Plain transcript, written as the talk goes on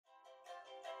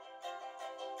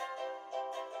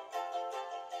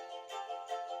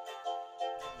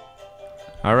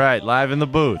All right, live in the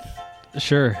booth.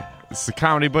 Sure. This is the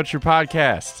Comedy Butcher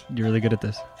podcast. You're really good at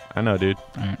this. I know, dude.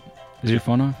 All right. Is your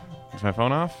phone off? Is my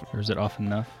phone off? Or is it off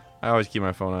enough? I always keep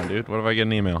my phone on, dude. What if I get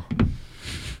an email?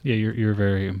 Yeah, you're a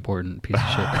very important piece of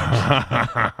shit.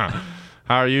 How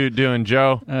are you doing,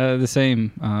 Joe? The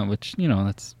same, which,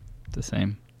 that's the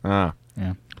same. Ah.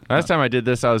 Yeah. Last time I did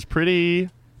this, I was pretty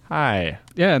high.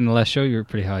 Yeah, in the last show you were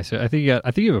pretty high. So I think you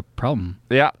have a problem.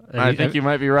 Yeah, I think you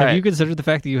might be right. Have you considered the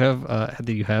fact that you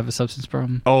have a substance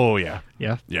problem? Oh, yeah.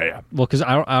 Yeah. Yeah. Well, because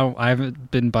I haven't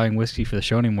been buying whiskey for the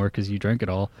show anymore because you drank it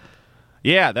all.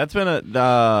 Yeah, that's been one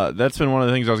of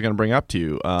the things I was going to bring up to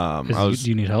you. Do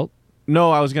you need help?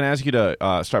 No, I was going to ask you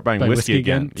to start buying whiskey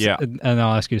again. Yeah, and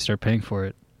I'll ask you to start paying for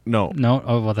it. No.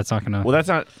 Oh well, that's not gonna. Well, that's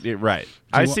not right.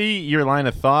 I see your line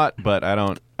of thought, but I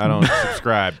don't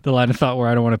subscribe. The line of thought where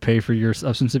I don't want to pay for your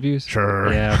substance abuse.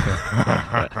 Sure.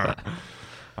 Yeah. Okay.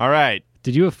 All right.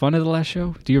 Did you have fun at the last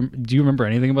show? Do you remember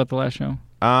anything about the last show?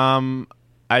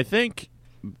 I think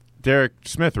Derek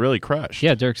Smith really crushed.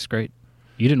 Yeah, Derek's great.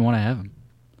 You didn't want to have him.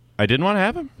 I didn't want to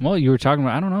have him? Well, you were talking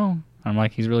about, I don't know. I'm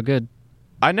like, he's really good.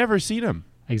 I never seen him.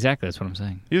 Exactly, that's what I'm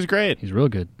saying. He was great. He's real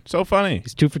good. So funny.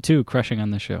 He's 2 for 2 crushing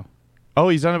on this show. Oh,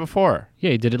 he's done it before?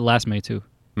 Yeah, he did it last May, too.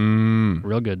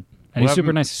 Real good. And he's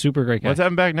super nice, super great guy. Let's have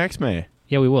him back next May.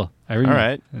 Yeah, we will. Every May. All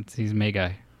right. He's a May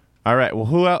guy. All right. Well,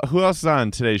 who else is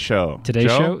on today's show? Today's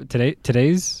show?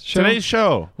 Today's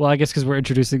show? Well, I guess because we're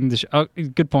introducing the show. Oh,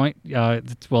 good point.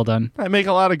 It's well done. I make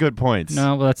a lot of good points.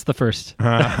 No, well, that's the first.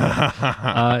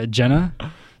 Jenna.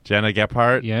 Jenna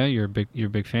Gephardt. Yeah, you're a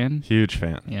big fan. Huge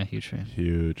fan. Yeah, huge fan.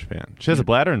 Huge fan. She has a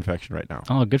bladder infection right now.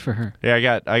 Oh, good for her.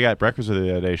 Yeah, I got breakfast with her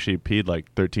the other day. She peed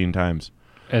like 13 times.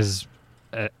 As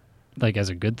a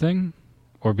good thing,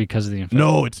 or because of the infection?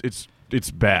 No,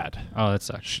 it's bad. Oh, that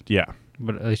sucks. Yeah.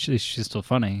 But at least she's still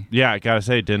funny. Yeah, I gotta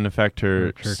say, it didn't affect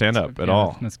her stand-up at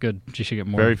all. That's good. She should get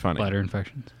more Very funny. bladder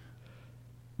infections.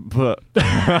 But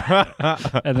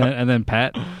and then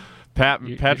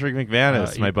Patrick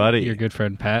McManus, my buddy. Your good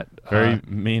friend Pat. Very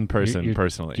mean person,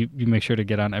 personally. You make sure to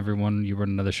get on everyone you run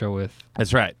another show with.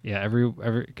 That's right. Yeah, every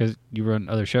because you run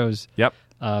other shows. Yep.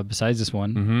 Besides this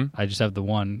one, mm-hmm. I just have the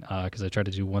one because I try to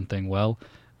do one thing well.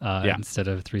 Instead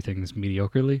of 3 things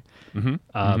mediocrely. Mm-hmm.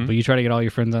 But you try to get all your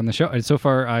friends on the show. And so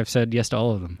far, I've said yes to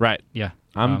all of them. Right. Yeah.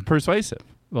 I'm persuasive.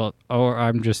 Well, or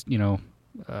I'm just,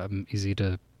 easy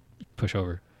to push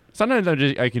over. Sometimes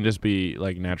I can just be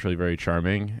like naturally very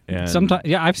charming. And sometimes,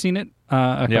 yeah, I've seen it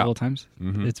a couple of times.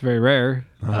 Mm-hmm. It's very rare.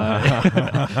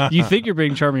 You think you're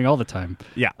being charming all the time.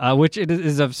 Yeah. Which it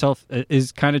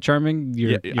is kind of charming.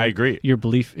 I agree. Your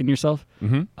belief in yourself.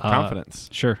 Mm-hmm. Confidence.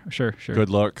 Sure.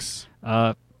 Good looks.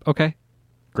 Okay.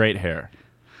 Great hair.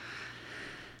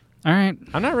 All right.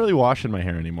 I'm not really washing my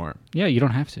hair anymore. Yeah, you don't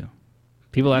have to.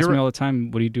 People ask me all the time,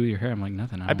 what do you do with your hair? I'm like,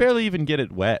 nothing. I barely even get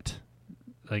it wet.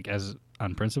 Like, as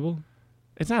on principle?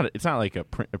 It's not like a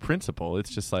principle.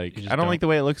 It's just like, just I don't like the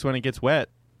way it looks when it gets wet.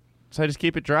 So I just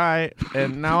keep it dry,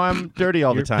 and now I'm dirty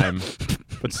all the time.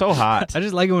 But so hot. I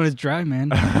just like it when it's dry, man.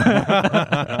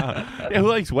 Yeah, who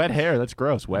likes wet hair? That's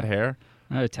gross. Wet hair?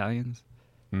 Italians.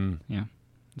 Yeah.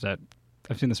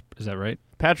 I've seen this. Is that right?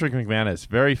 Patrick McManus,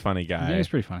 very funny guy. Yeah, he's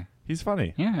pretty funny. He's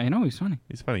funny. Yeah, I know he's funny.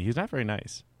 He's funny. He's not very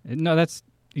nice. No,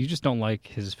 you just don't like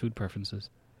his food preferences.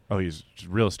 Oh, he's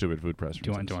real stupid food preferences.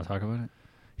 Do you want to talk about it?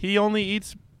 He only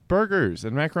eats burgers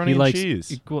and macaroni and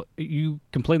cheese. You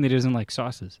complain that he doesn't like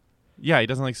sauces. Yeah, he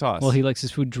doesn't like sauce. Well, he likes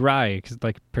his food dry because,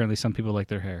 apparently some people like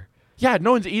their hair. Yeah,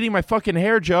 no one's eating my fucking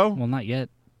hair, Joe. Well, not yet.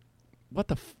 What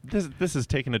the this is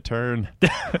taking a turn.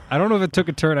 I don't know if it took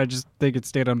a turn. I just think it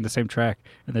stayed on the same track,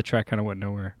 and the track kind of went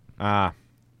nowhere.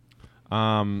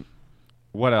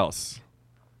 What else?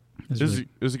 It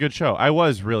was a good show. I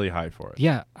was really high for it.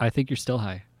 Yeah, I think you're still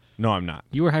high. No, I'm not.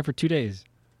 You were high for 2 days.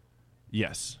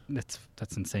 Yes. That's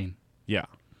insane. Yeah.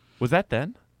 Was that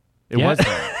then? It was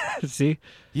then. See?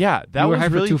 Yeah, that was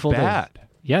really for 2 full bad. Days.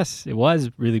 Yes, it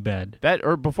was really bad.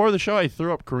 Or before the show, I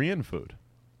threw up Korean food.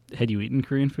 Had you eaten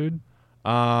Korean food?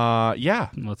 Yeah.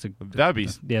 Well, that'd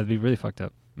be really fucked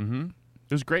up. Mm-hmm.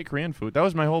 It was great Korean food. That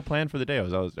was my whole plan for the day. I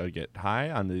would get high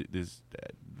on these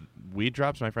weed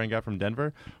drops my friend got from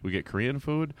Denver. We get Korean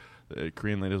food. The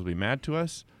Korean ladies will be mean to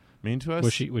us.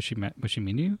 Was she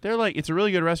mean to you? They're like, it's a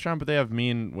really good restaurant, but they have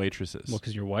mean waitresses. Well,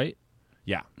 because you're white.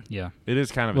 Yeah. Yeah. It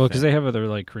is kind of. Well, because they have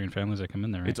other Korean families that come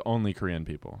in there. Right? It's only Korean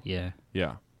people. Yeah.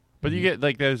 Yeah. But you get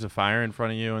there's a fire in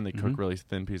front of you, and they cook really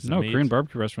thin pieces of meat. No, Korean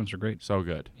barbecue restaurants are great. So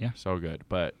good. Yeah. So good.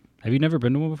 But have you never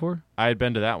been to one before? I had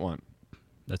been to that one.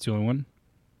 That's the only one?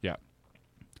 Yeah.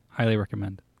 Highly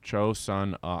recommend.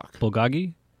 Chosun Ok.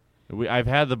 Bulgogi? I've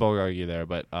had the bulgogi there,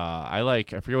 but I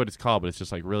forget what it's called, but it's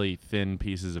just like really thin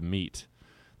pieces of meat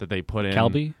that they put in.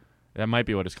 Kalbi? That might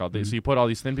be what it's called. So you put all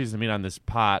these thin pieces of meat on this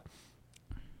pot,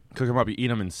 cook them up, you eat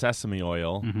them in sesame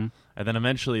oil, and then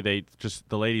eventually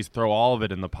the ladies throw all of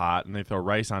it in the pot, and they throw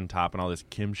rice on top and all this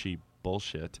kimchi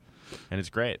bullshit, and it's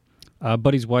great.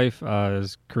 Buddy's wife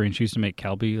is Korean. She used to make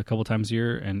kalbi a couple times a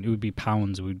year, and it would be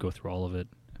pounds. We'd go through all of it.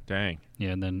 Dang.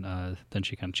 Yeah, and then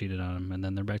she kind of cheated on him, and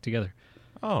then they're back together.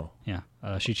 Oh. Yeah.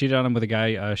 She cheated on him with a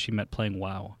guy she met playing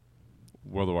WoW.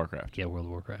 World of Warcraft. Yeah, World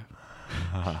of Warcraft.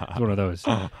 It's one of those.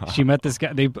 She met this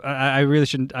guy. I really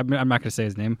shouldn't. I'm not going to say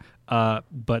his name.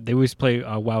 But they always play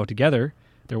WoW together.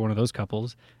 They're one of those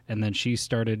couples. And then she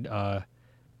started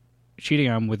cheating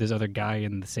on him with this other guy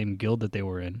in the same guild that they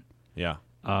were in. Yeah.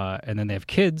 And then they have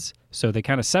kids, so they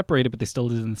kind of separated, but they still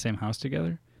lived in the same house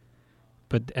together.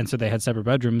 And so they had separate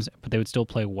bedrooms, but they would still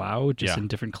play WoW just in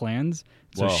different clans.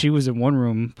 So she was in one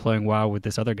room playing WoW with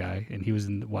this other guy, and he was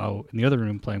in the other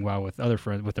room playing WoW with other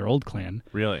friends with their old clan.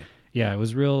 Really? Yeah, it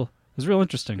was real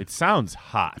interesting. It sounds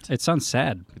hot. It sounds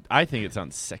sad. I think it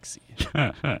sounds sexy.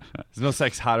 There's no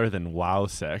sex hotter than WoW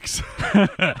sex.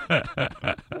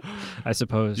 I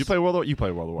suppose. You play World of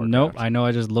Warcraft? Nope. I know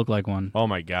I just look like one. Oh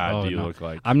my God, do you look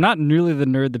like? I'm not nearly the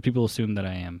nerd that people assume that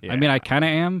I am. Yeah. I mean, I kind of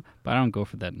am, but I don't go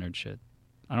for that nerd shit.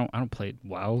 I don't play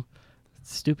WoW.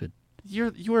 It's stupid.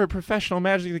 You were a professional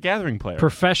Magic the Gathering player.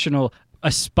 Professional,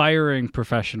 aspiring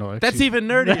professional. That's even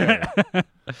nerdier.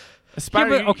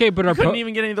 Aspiring. Yeah, but you couldn't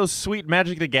even get any of those sweet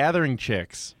Magic the Gathering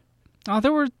chicks. Oh,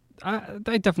 there were.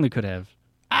 I definitely could have.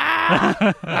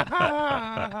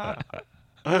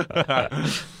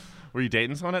 Were you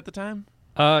dating someone at the time?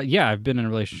 Yeah, I've been in a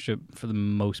relationship for the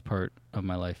most part of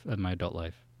my life, of my adult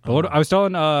life. But what I was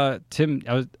telling Tim,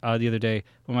 I was the other day,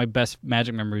 one of my best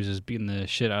Magic memories is beating the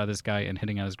shit out of this guy and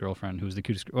hitting on his girlfriend, who was the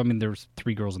cutest. I mean, there was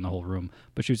 3 girls in the whole room,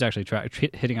 but she was actually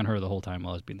hitting on her the whole time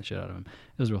while I was beating the shit out of him.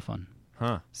 It was real fun.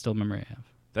 Huh? Still a memory I have.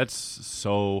 That's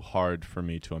so hard for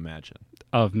me to imagine.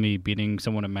 Of me beating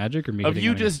someone at Magic, or me? Of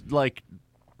you just like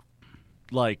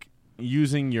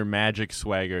using your Magic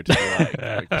swagger to be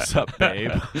like, what's up, babe?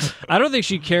 I don't think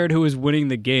she cared who was winning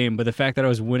the game, but the fact that I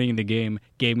was winning the game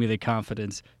gave me the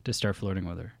confidence to start flirting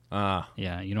with her.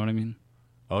 Yeah, you know what I mean?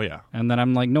 Oh, yeah. And then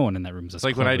I'm like, no one in that room is. It's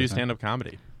like when I do stand-up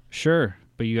comedy. Sure,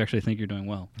 but you actually think you're doing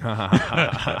well.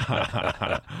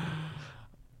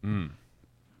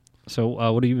 So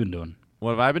what have you been doing?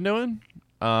 What have I been doing?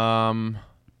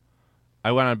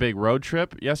 I went on a big road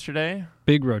trip yesterday.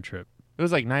 Big road trip. It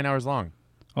was like 9 hours long.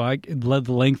 Oh, the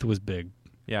length was big.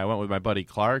 Yeah, I went with my buddy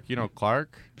Clark. You know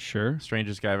Clark? Sure.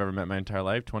 Strangest guy I've ever met in my entire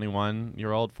life.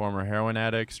 21-year-old, former heroin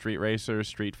addict, street racer,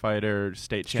 street fighter,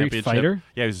 state championship. Street fighter?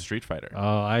 Yeah, he was a street fighter.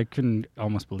 Oh, I couldn't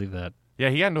almost believe that. Yeah,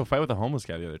 he got into a fight with a homeless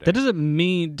guy the other day. That doesn't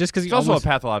mean just because he's also a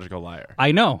pathological liar.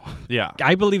 I know. Yeah.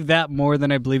 I believe that more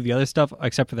than I believe the other stuff,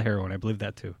 except for the heroin. I believe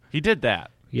that too. He did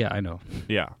that. Yeah, I know.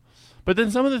 Yeah. But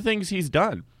then some of the things he's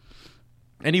done.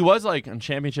 And he was like a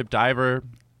championship diver.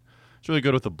 He's really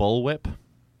good with the bullwhip.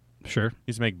 Sure. He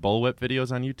used to make bullwhip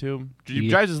videos on YouTube. He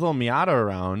drives his little Miata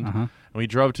around. And we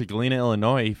drove to Galena,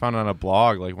 Illinois. He found on a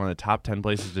blog like one of the top 10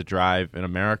 places to drive in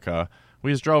America.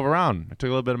 We just drove around. I took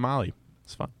a little bit of Molly.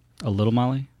 It's fun. A little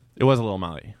Molly? It was a little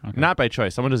Molly. Okay. Not by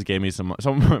choice. Someone just gave me some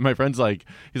of my friends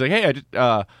he's like, hey,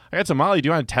 I got some Molly. Do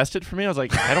you want to test it for me? I was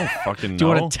like, I don't fucking know. Do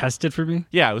you want to test it for me?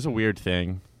 Yeah, it was a weird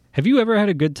thing. Have you ever had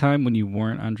a good time when you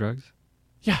weren't on drugs?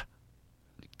 Yeah.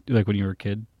 Like when you were a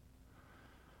kid?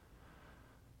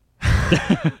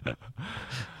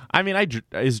 I mean,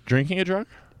 is drinking a drug?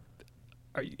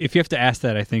 If you have to ask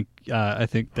that, I think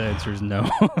the answer is no.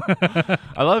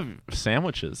 I love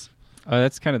sandwiches.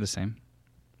 That's kind of the same.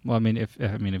 Well, I mean,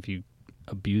 if you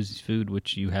abuse food,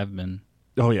 which you have been.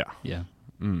 Oh yeah. Yeah.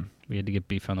 We had to get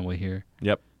beef on the way here.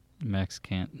 Yep. Max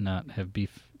can't not have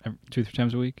beef 2-3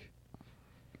 times a week.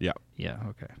 Yeah. Yeah.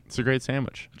 Okay. It's a great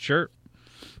sandwich. Sure.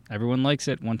 Everyone likes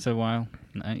it once in a while.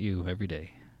 Not you. Every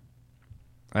day.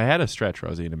 I had a stretch where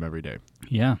I was eating them every day.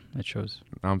 Yeah, it shows.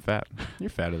 I'm fat. You're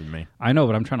fatter than me. I know,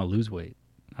 but I'm trying to lose weight.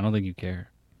 I don't think you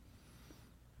care.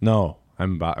 No,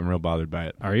 I'm real bothered by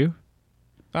it. Are you?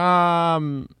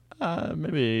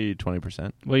 Maybe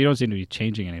 20%. Well, you don't seem to be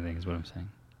changing anything, is what I'm saying.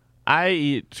 I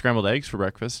eat scrambled eggs for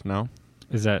breakfast. No.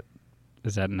 Is that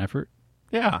an effort?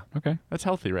 Yeah. Okay. That's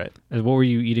healthy, right? What were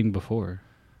you eating before?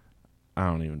 I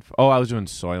don't even. Oh, I was doing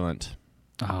Soylent.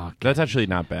 Oh, God. That's actually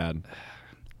not bad.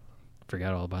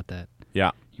 Forgot all about that.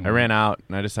 Yeah. I ran out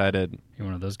and I decided. You're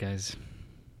one of those guys.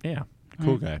 Yeah.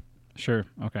 Cool guy. Sure.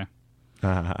 Okay.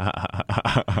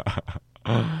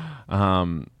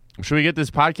 Should we get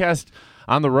this podcast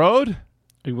on the road?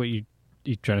 What you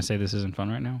trying to say? This isn't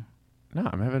fun right now? No,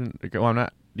 I'm having. Well, I'm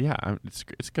not. Yeah,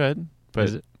 it's good, but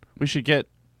Is it? we should get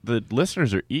the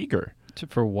listeners are eager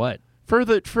For what?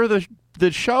 for the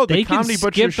show, the They can Comedy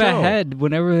Butcher skip show. ahead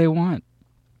whenever they want.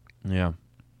 Yeah,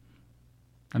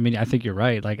 I mean, I think you're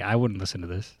right. Like, I wouldn't listen to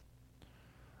this.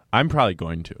 I'm probably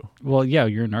going to. Well, yeah,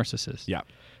 you're a narcissist. Yeah.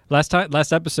 Last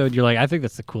episode, you're like, I think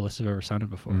that's the coolest I've ever sounded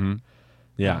before. Mm-hmm.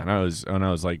 Yeah, and I was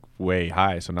like way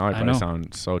high, so now I probably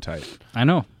sound so tight. I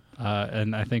know.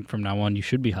 And I think from now on, you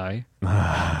should be high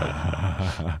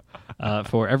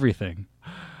for everything.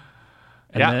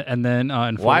 And then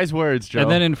in wise words, Joe. And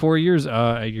then in 4 years,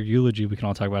 at your eulogy, we can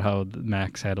all talk about how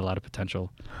Max had a lot of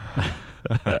potential.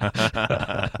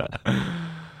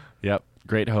 Yep,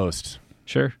 great host,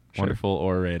 Sure. wonderful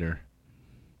orator.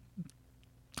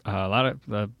 A lot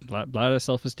of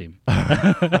self-esteem.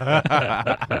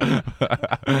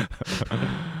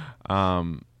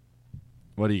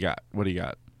 What do you got?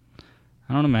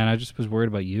 I don't know, man. I just was worried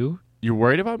about you. You're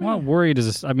worried about me? Well, worried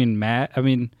is. Matt.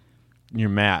 You're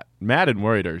mad. Mad and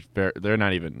worried they're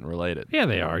not even related. Yeah,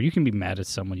 they are. You can be mad at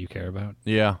someone you care about.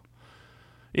 Yeah.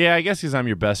 Yeah, I guess because I'm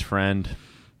your best friend.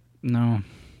 No.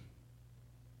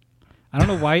 I don't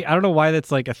know why. I don't know why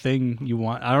that's like a thing you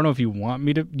want. I don't know if you want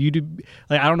me to. You do.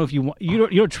 Like, I don't know if you want. You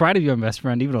don't try to be my best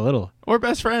friend even a little. We're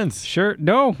best friends. Sure.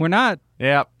 No, we're not.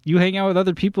 Yeah. You hang out with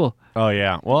other people. Oh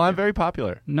yeah. Well, I'm very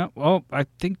popular. No. Well, I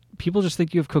think people just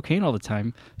think you have cocaine all the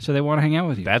time, so they want to hang out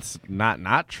with you. That's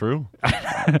not true.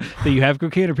 That you have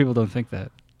cocaine, or people don't think that.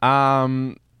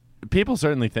 People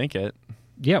certainly think it.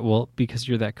 Yeah. Well, because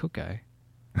you're that coke guy.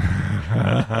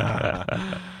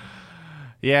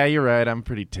 Yeah, you're right. I'm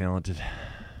pretty talented.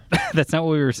 That's not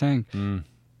what we were saying. Mm.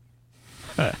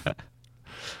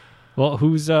 Well,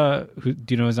 who do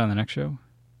you know who's on the next show?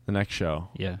 The next show?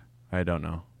 Yeah. I don't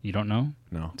know. You don't know?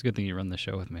 No. It's a good thing you run the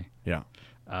show with me. Yeah.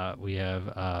 We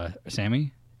have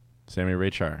Sammy. Sammy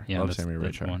Rachar. Yeah, Love Sammy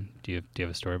Rachar. One. Do you have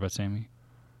a story about Sammy?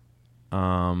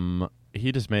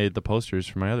 He just made the posters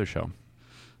for my other show.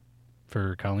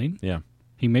 For Colleen? Yeah.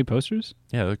 He made posters?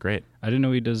 Yeah, they look great. I didn't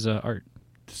know he does art.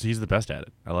 He's the best at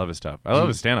it. I love his stuff. I love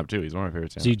his stand-up, too. He's one of my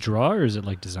favorite Does he stand-ups. draw, or is it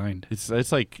like designed?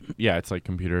 It's like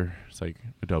computer. It's like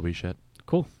Adobe shit.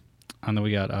 Cool. And then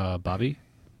we got Bobby.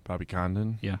 Bobby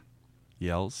Condon. Yeah.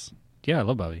 Yells. Yeah, I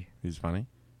love Bobby. He's funny.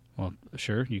 Well,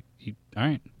 sure. You all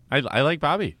right. I like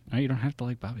Bobby. No, you don't have to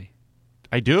like Bobby.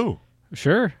 I do.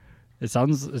 Sure. It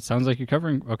sounds like you're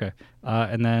covering. Okay.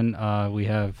 And then we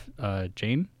have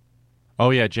Jane.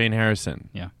 Oh, yeah, Jane Harrison.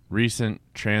 Yeah. Recent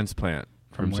transplant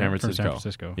from San Francisco. From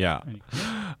San Francisco. Yeah.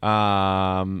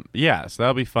 Yeah, so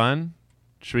that'll be fun.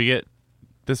 Should we get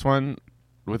this one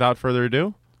without further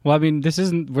ado? Well, I mean,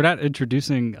 we're not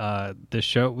introducing the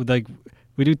show. Like,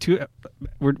 we do two.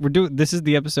 We're doing. This is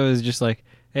the episode. Is just like,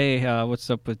 hey, what's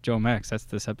up with Joe Max? That's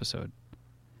this episode.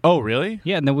 Oh, really?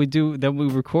 Yeah, and then we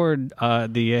record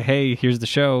the hey, here's the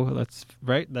show. That's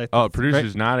right. Producer's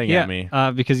right? nodding at me.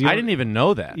 Because I didn't even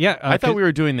know that. Yeah, I thought we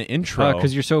were doing the intro.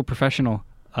 Because you're so professional.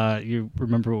 You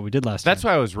remember what we did last time. That's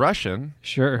why I was rushing.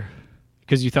 Sure.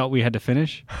 Because you thought we had to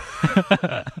finish.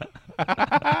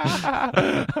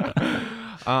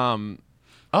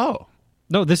 Oh.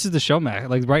 No, this is the show, Mac.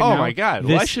 Like right now. Oh my God.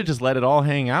 Well, I should just let it all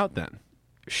hang out then.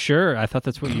 Sure. I thought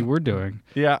that's what you were doing.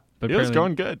 Yeah. But it was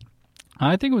going good.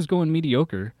 I think it was going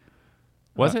mediocre.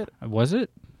 Was it? Was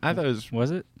it? I thought it was.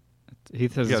 Was it? He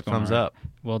says You it's got going thumbs all right. up.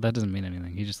 Well, that doesn't mean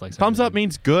anything. He just likes Thumbs up everything.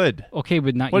 means good. Okay,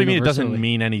 but not. What do you mean it universally. doesn't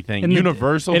mean anything? In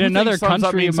Universal? in Who another thinks thumbs up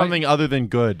country, means something other than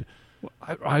good?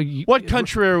 What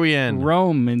country are we in?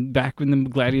 Rome, and back in the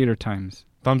gladiator times.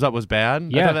 Thumbs up was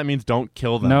bad? Yeah. I thought that means don't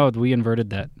kill them. No, we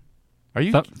inverted that. Are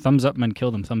you? Thumbs up meant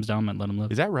kill them. Thumbs down meant let them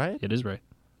live. Is that right? It is right.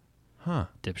 Huh.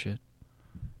 Dipshit.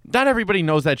 Not everybody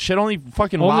knows that shit. Only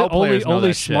fucking WoW players know only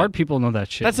that smart shit. people know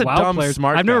that shit. That's a WoW dumb players,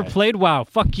 smart I've never guy. played WoW.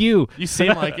 Fuck you. You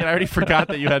seem like it. I already forgot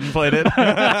that you hadn't played it.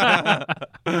 I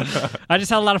just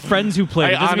had a lot of friends who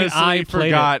played it. I Doesn't mean honestly I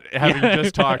played forgot, it. having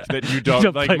just talked, that you don't.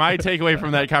 don't Like, play my it. takeaway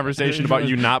from that conversation about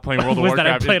you not playing World of Was that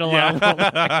I Warcraft. played a lot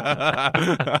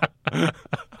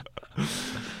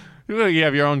You look like you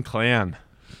have your own clan.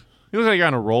 You look like you're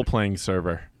on a role-playing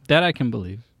server. That I can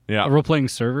believe. Yeah. A role-playing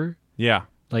server? Yeah.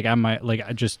 Like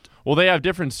I just... Well, they have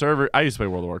different server. I used to play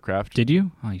World of Warcraft. Did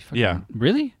you? Oh, you fucking... Yeah.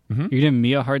 Really? Mm-hmm. You're giving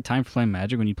me a hard time for playing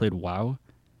Magic when you played WoW?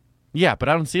 Yeah, but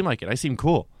I don't seem like it. I seem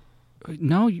cool.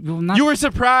 No, you will not... You were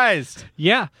surprised.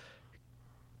 Yeah.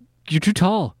 You're too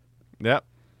tall. Yep.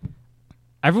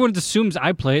 Everyone assumes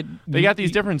I play it. They got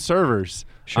these different servers.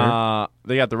 Sure.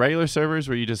 They got the regular servers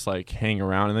where you just like hang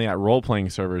around, and they got role-playing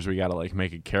servers where you got to like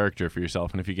make a character for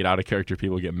yourself, and if you get out of character,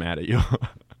 people get mad at you.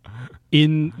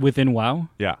 Within WoW?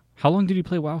 Yeah. How long did you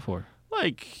play WoW for?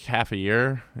 Like half a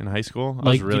year in high school. I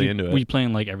was really into it. Were you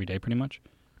playing like every day pretty much?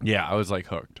 Yeah, I was like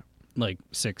hooked. Like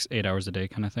 6-8 hours a day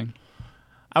kind of thing?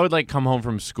 I would like come home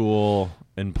from school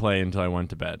and play until I went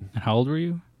to bed. And how old were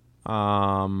you?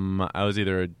 I was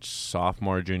either a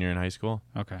sophomore or junior in high school.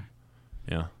 Okay.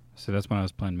 Yeah. So that's when I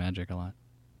was playing Magic a lot.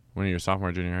 When you were a sophomore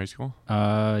or junior in high school?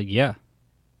 Yeah.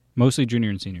 Mostly junior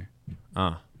and senior.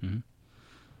 Mm-hmm.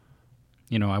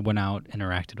 You know, I went out,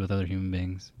 interacted with other human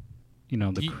beings. You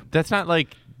know, that's not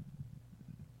like...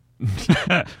 that's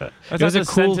it was not a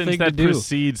cool sentence thing that to do.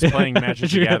 precedes playing Magic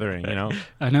the Gathering, you know?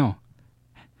 I know.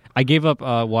 I gave up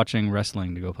watching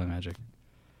wrestling to go play Magic.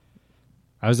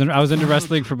 I was into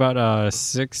wrestling for about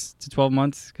 6 to 12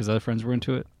 months because other friends were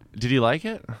into it. Did you like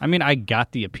it? I mean, I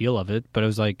got the appeal of it, but it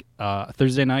was like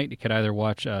Thursday night, you could either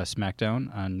watch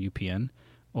SmackDown on UPN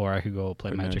or I could go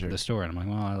play Magic at the store. And I'm like,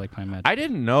 well, I like playing Magic. I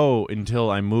didn't know until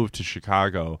I moved to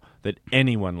Chicago that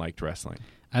anyone liked wrestling.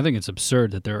 I think it's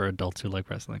absurd that there are adults who like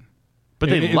wrestling. But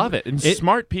they love it. And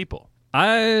smart people.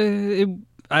 I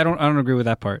don't agree with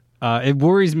that part. It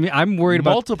worries me. I'm worried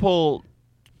about multiple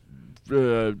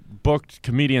booked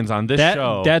comedians on this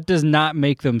show. That does not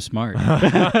make them smart.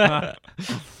 I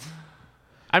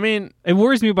mean, it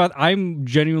worries me about. I'm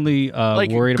genuinely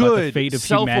worried about the fate of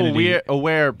humanity.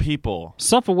 Self-aware people.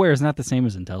 Self-aware is not the same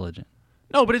as intelligent.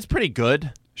 No, but it's pretty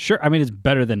good. Sure, I mean it's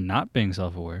better than not being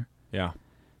self-aware. Yeah,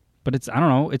 but I don't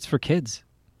know. It's for kids.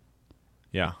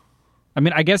 Yeah. I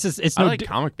mean, I guess it's I no like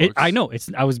comic books. I know.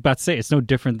 I was about to say it's no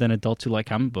different than adults who like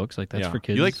comic books. Like that's for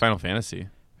kids. You like Final Fantasy.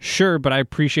 Sure, but I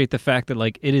appreciate the fact that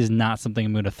like it is not something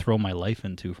I'm going to throw my life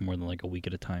into for more than like a week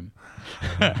at a time.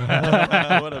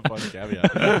 What a fun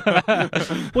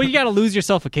caveat. Well, you got to lose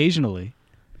yourself occasionally.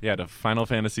 Yeah, to Final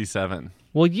Fantasy VII.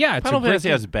 Well, yeah, it's Final Fantasy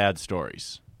has bad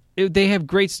stories. They have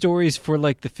great stories for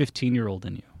like the 15-year-old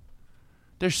in you.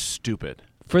 They're stupid.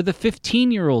 For the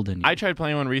 15-year-old in you. I tried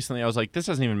playing one recently. I was like, this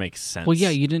doesn't even make sense. Well, yeah,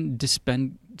 you didn't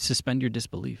suspend your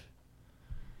disbelief.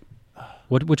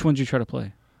 Which ones did you try to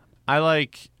play? I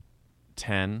like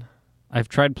 10. I've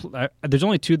tried. There's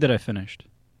only 2 that I finished.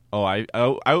 Oh, I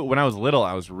when I was little,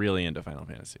 I was really into Final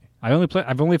Fantasy.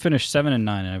 I've only finished 7 and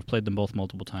 9, and I've played them both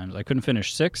multiple times. I couldn't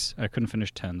finish 6. I couldn't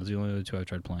finish 10. Those are the only other 2 I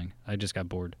tried playing. I just got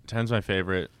bored. 10's my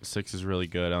favorite. 6 is really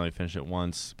good. I only finished it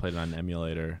once. Played it on an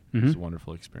emulator. Mm-hmm. It was a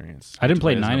wonderful experience. I didn't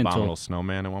play 9 as an until Abominable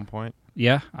Snowman at one point.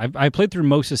 Yeah, I played through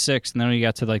most of 6, and then when you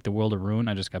got to like the World of Ruin,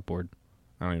 I just got bored.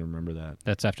 I don't even remember that.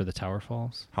 That's after the tower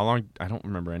falls. How long? I don't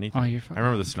remember anything. Oh, you're I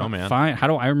remember the snowman. Fine. How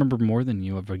do I remember more than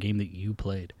you of a game that you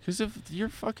played? Because you're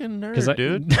a fucking nerd,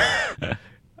 dude.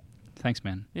 Thanks,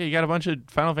 man. Yeah, you got a bunch of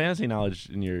Final Fantasy knowledge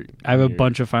in your. I have a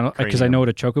bunch of Final because I know what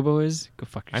a chocobo is. Go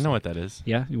fuck yourself. I know what that is.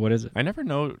 Yeah, what is it? I never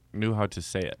knew how to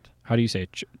say it. How do you say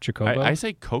it? Chocobo? I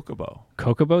say kokobo.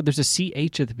 Kokobo? There's a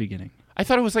CH at the beginning. I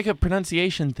thought it was like a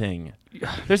pronunciation thing.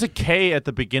 There's a K at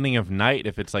the beginning of night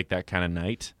if it's like that kind of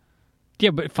night. Yeah,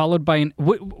 but followed by an...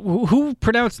 who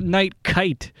pronounced night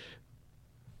kite?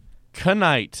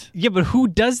 Knight. Yeah, but who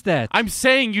does that? I'm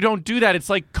saying you don't do that. It's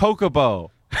like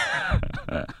kokobo.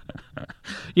 Yeah,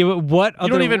 but what other...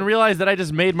 You don't even realize that I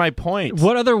just made my point.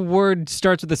 What other word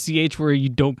starts with a CH where you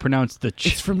don't pronounce the ch?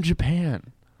 It's from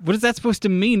Japan. What is that supposed to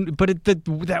mean? But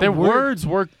their words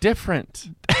work different.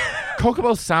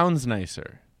 Kokobo sounds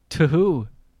nicer. To who?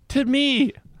 To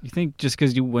me. You think just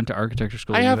because you went to architecture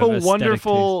school... I have a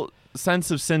wonderful... taste?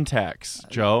 Sense of syntax,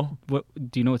 Joe. What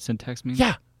do you know what syntax means?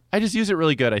 Yeah, I just use it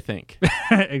really good, I think.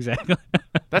 Exactly.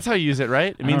 That's how you use it,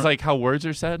 right? It means like how words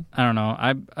are said. I don't know.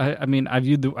 I mean I've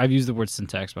used the word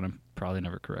syntax, but I'm probably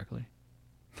never correctly.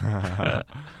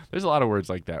 There's a lot of words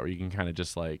like that where you can kind of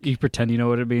just like you pretend you know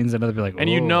what it means, and others be like, and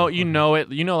you know it.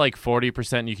 You know, like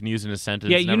 40% you can use in a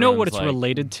sentence. Yeah, you know what it's like,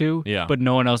 related to. Yeah. But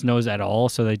no one else knows at all,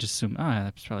 so they just assume,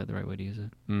 that's probably the right way to use it.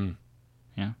 Mm.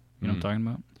 Yeah, you know what I'm talking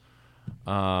about.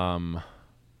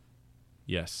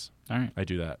 Yes. All right. I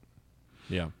do that.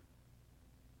 Yeah.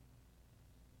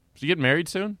 So you get married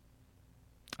soon?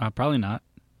 Probably not.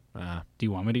 Do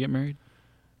you want me to get married?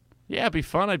 Yeah, it'd be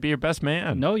fun. I'd be your best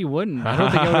man. No, you wouldn't. I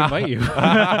don't think I would invite you.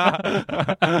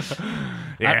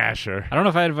 Yeah, sure. I don't know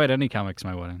if I'd invite any comics to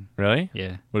my wedding. Really?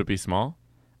 Yeah. Would it be small?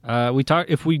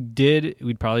 If we did,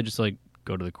 we'd probably just like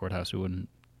go to the courthouse. We wouldn't,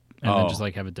 and then just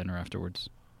like have a dinner afterwards.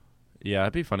 Yeah,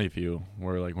 it'd be funny if you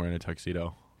were like wearing a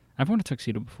tuxedo. I've worn a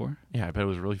tuxedo before. Yeah, I bet it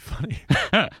was really funny.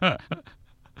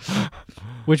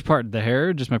 Which part? The hair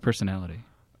or just my personality?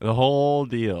 The whole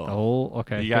deal. The whole...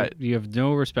 Okay. You have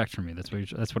no respect for me. That's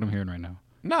what I'm hearing right now.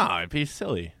 No, it'd be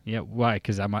silly. Yeah, why?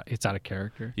 Because it's out of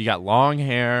character. You got long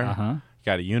hair. Uh-huh. You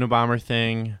got a Unabomber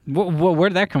thing. Where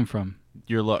did that come from?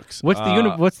 Your looks. What's the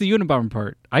Unabomber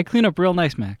part? I clean up real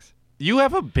nice, Max. You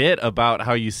have a bit about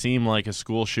how you seem like a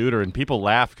school shooter, and people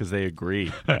laugh because they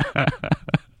agree.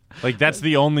 Like, that's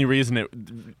the only reason it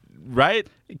right?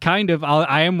 Kind of.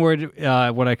 I am worried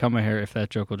when I cut my hair if that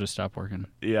joke will just stop working.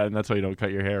 Yeah, and that's why you don't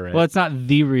cut your hair, right? Well, it's not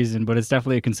the reason, but it's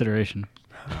definitely a consideration.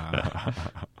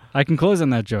 I can close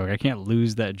on that joke. I can't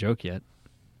lose that joke yet.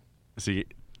 See,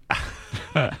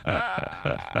 that's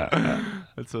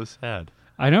so sad.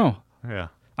 I know. Yeah.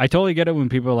 I totally get it when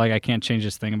people are like, I can't change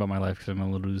this thing about my life because I'm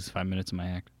going to lose 5 minutes of my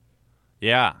act.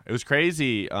 Yeah, it was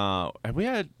crazy. Have we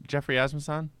had Jeffrey Asmus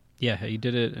on? Yeah, he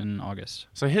did it in August.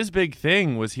 So his big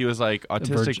thing was he was like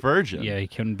autistic virgin. Yeah, he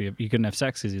couldn't have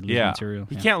sex because he'd lose material.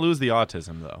 He can't lose the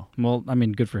autism though. Well, I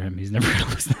mean, good for him. He's never going to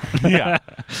lose that.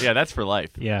 yeah, that's for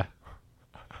life. Yeah.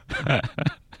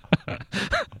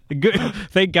 Good.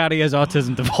 Thank God he has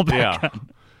autism to fall back on.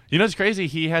 You know, it's crazy.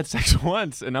 He had sex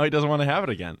once and now he doesn't want to have it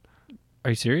again.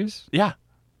 Are you serious? Yeah.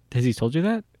 Has he told you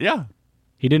that? Yeah.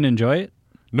 He didn't enjoy it?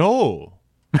 No.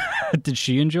 Did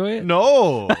she enjoy it?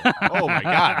 No. Oh my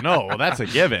God, no. Well, that's a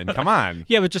given. Come on.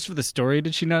 Yeah, but just for the story,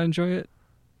 did she not enjoy it?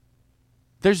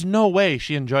 There's no way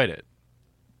she enjoyed it.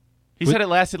 He said it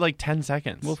lasted like 10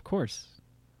 seconds. Well, of course.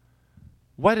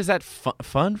 What is that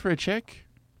fun for a chick?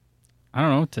 I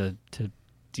don't know, to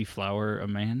deflower a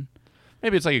man.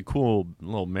 Maybe it's like a cool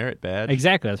little merit badge.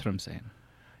 Exactly, that's what I'm saying.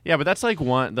 Yeah, but that's like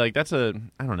that's a,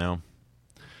 I don't know.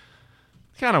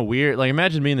 It's kind of weird. Like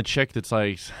imagine being the chick that's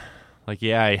like,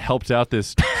 yeah, I helped out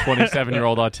this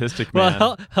 27-year-old autistic man.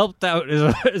 Well, helped out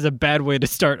is a bad way to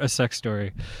start a sex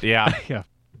story. Yeah. Yeah.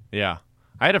 Yeah.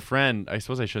 I had a friend, I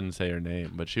suppose I shouldn't say her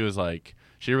name, but she was like,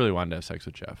 she really wanted to have sex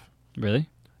with Jeff. Really?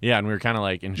 Yeah, and we were kind of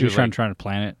like, and she You was were like, trying to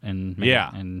plan it and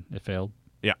and it failed.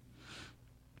 Yeah.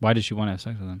 Why did she want to have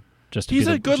sex with him? He's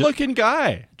a good-looking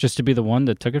guy. Just to be the one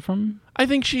that took it from him? I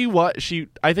think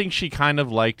I think she kind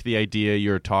of liked the idea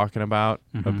you're talking about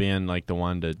of being like the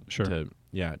one to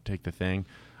take the thing.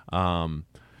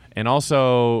 And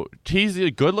also he's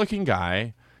a good-looking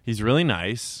guy. He's really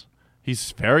nice.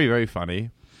 He's very, very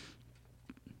funny.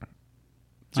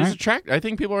 He's attracted. I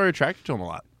think people are attracted to him a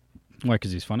lot. Why?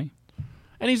 Because he's funny?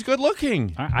 And he's good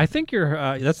looking. I think you're.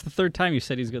 That's the third time you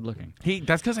said he's good looking.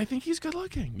 That's because I think he's good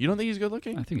looking. You don't think he's good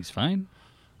looking? I think he's fine.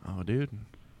 Oh, dude,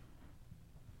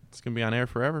 it's gonna be on air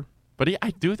forever. But I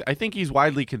think he's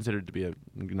widely considered to be a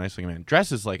nice looking man.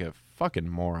 Dresses like a fucking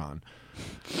moron.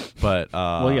 But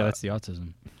well, yeah, that's the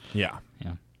autism. Yeah.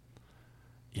 Yeah.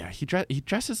 Yeah. He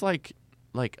dresses like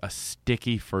a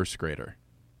sticky first grader.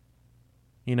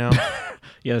 You know?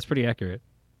 Yeah, that's pretty accurate.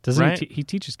 Doesn't right? he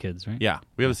teaches kids, right? Yeah,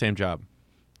 we have the same job.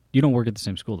 You don't work at the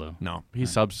same school, though. No, he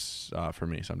subs for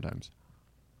me sometimes.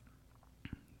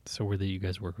 So where do you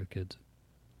guys work with kids?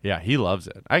 Yeah, he loves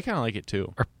it. I kind of like it,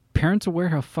 too. Are parents aware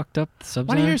how fucked up the subs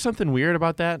Want to are? hear something weird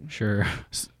about that? Sure.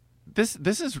 This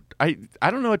is... I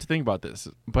don't know what to think about this,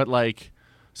 but, like...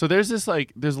 So there's a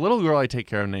little girl I take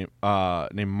care of named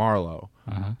Marlo.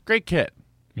 Uh-huh. Great kid.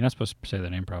 You're not supposed to say the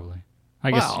name, probably.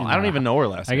 I don't even know her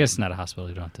last name. I guess it's not a hospital.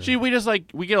 You don't have to. We just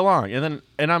we get along, and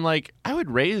I'm like, I would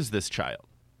raise this child.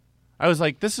 I was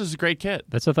like, this is a great kid.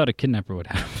 That's what I thought a kidnapper would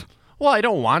have. Well, I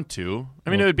don't want to.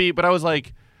 I mean, it would be, but I was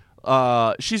like,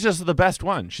 she's just the best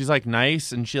one. She's like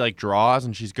nice, and she like draws,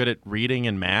 and she's good at reading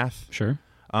and math. Sure.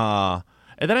 And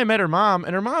then I met her mom,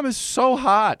 and her mom is so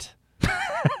hot.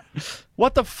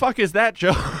 What the fuck is that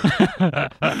joke?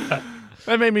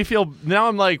 That made me feel. Now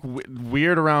I'm like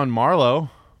weird around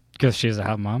Marlo. Because she has a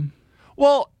hot mom?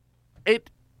 Well, it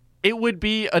would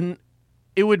be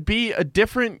a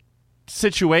different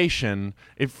situation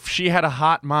if she had a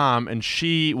hot mom and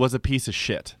she was a piece of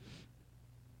shit.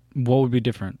 What would be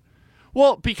different?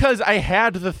 Well, because I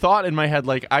had the thought in my head,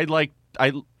 like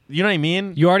you know what I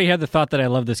mean? You already had the thought that I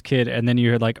love this kid, and then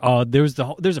you're like, oh, there's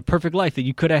a perfect life that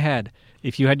you could have had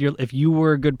if you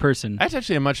were a good person. That's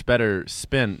actually a much better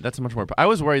spin. That's a much more. I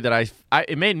was worried that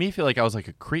it made me feel like I was like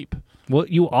a creep. Well,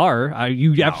 you are.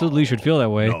 You absolutely should feel that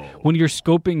way. No. When you're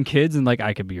scoping kids and like,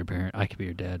 I could be your parent. I could be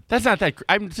your dad. That's not that.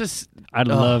 I'd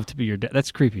love to be your dad.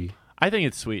 That's creepy. I think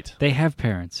it's sweet. They have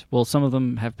parents. Well, some of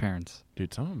them have parents.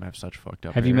 Dude, some of them have such fucked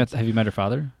up Have parents. you met her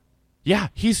father? Yeah,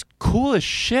 he's cool as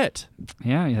shit.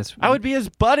 Yeah, yes. I would be his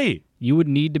buddy. You would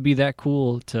need to be that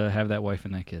cool to have that wife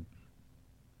and that kid.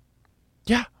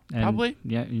 Yeah, And, probably.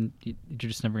 Yeah, you're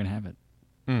just never gonna have it.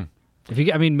 Mm.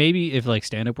 Maybe if like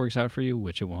stand up works out for you,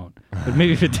 which it won't, but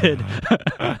maybe if it did,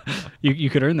 you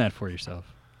could earn that for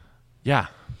yourself. Yeah.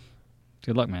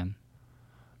 Good luck, man.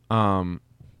 I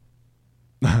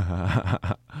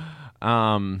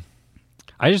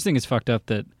just think it's fucked up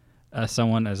that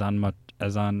someone as on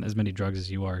as many drugs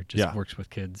as you are just works with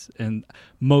kids, and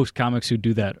most comics who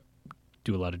do that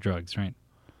do a lot of drugs, right?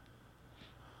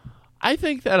 I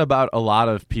think that about a lot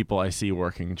of people I see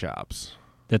working jobs.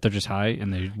 That they're just high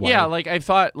and they Yeah, like I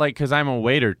thought, like because I'm a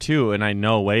waiter too, and I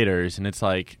know waiters, and it's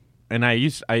like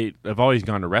I've always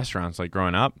gone to restaurants like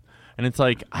growing up, and it's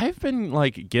like I've been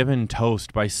like given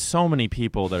toast by so many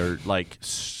people that are like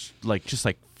just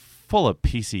like full of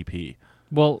PCP.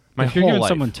 Well, My if you're whole giving life.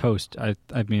 someone toast, I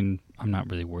mean, I'm not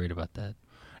really worried about that.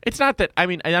 It's not that I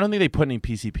mean I don't think they put any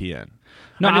PCP in.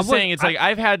 No, I'm just I would- saying it's like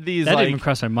I've had these That like didn't even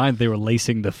cross my mind. They were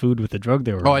lacing the food with the drug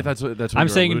they were. oh on. I thought that's what I'm you were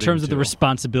saying in alluding terms of the to.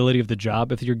 responsibility of the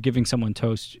job. If you're giving someone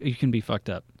toast, you can be fucked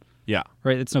up, Yeah.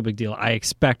 right? It's no big deal. I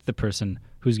expect the person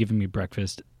who's giving me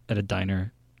breakfast at a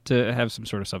diner to have some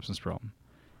sort of substance problem,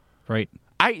 right?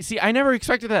 I never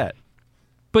expected that.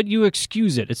 But you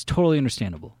excuse it. It's totally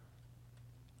understandable.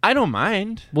 I don't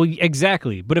mind. Well,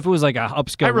 exactly. But if it was like a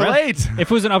upscale, I relate. if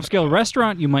it was an upscale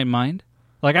restaurant, you might mind.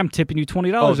 Like I'm tipping you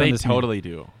 $20 Oh, on they this meal. totally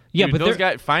do. Yeah, Dude, but those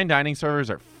they're- guys, fine dining servers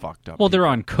are fucked up. Well, they're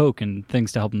people. on coke and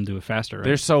things to help them do it faster. Right?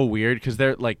 They're so weird because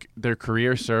they're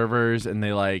career servers and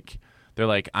they're like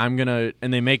I'm gonna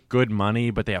and they make good money,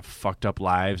 but they have fucked up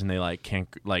lives and they can't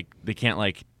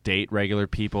date regular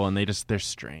people and they're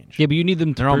strange. Yeah, but you need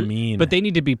them to They're all mean. But they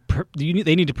need to be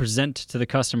they need to present to the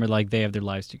customer like they have their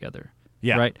lives together.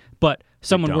 Yeah. Right? But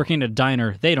someone don't. working at a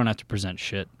diner, they don't have to present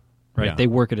shit. Right? Yeah. They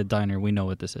work at a diner, we know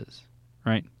what this is.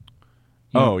 Right?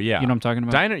 Yeah, You know what I'm talking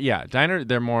about? Diner.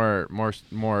 They're more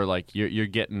like you're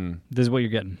getting This is what you're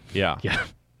getting. yeah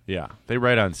Yeah. They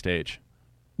write on stage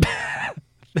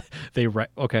They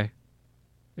okay.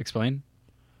 Explain.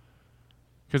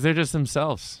 because they're just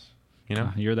themselves. You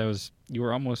know. You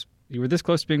were this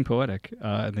close to being poetic,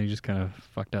 and then you just kind of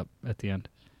fucked up at the end.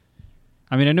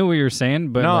 I mean, I knew what you were saying,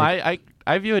 but No, like,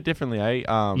 I view it differently.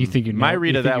 You think you my nailed-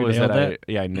 read you of think that you was nailed that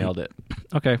that? I nailed it.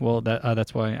 okay, well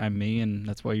that's why I'm me, and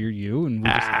that's why you're you, and we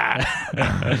just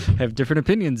Ah. have different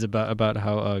opinions about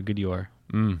how good you are.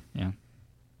 Mm. Yeah.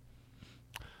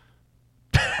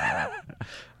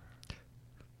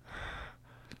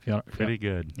 Pretty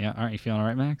good. Yeah. Aren't you feeling all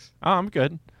right, Max? Oh, I'm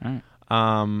good. All right.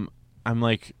 I'm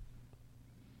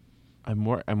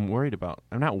worried about.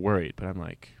 I'm not worried, but I'm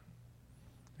like,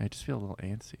 I just feel a little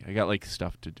antsy. I got like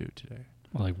stuff to do today.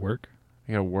 Well, like work.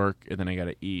 I gotta work, and then I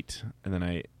gotta eat, and then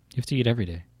You have to eat every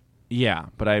day, yeah.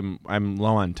 But I'm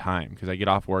low on time because I get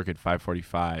off work at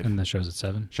 5:45. and the show's at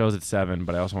 7. Show's at 7,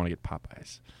 but I also want to get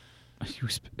Popeyes.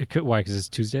 Why? Because it's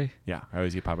Tuesday. Yeah, I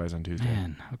always get Popeyes on Tuesday.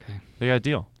 Man. Okay. They got a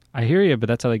deal. I hear you, but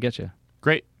that's how they get you.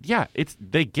 Great. Yeah,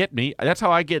 they get me. That's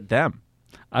how I get them.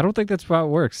 I don't think that's how it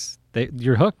works.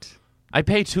 You're hooked. I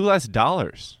pay $2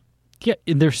 less. Yeah,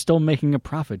 and they're still making a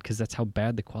profit because that's how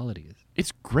bad the quality is.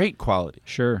 It's great quality.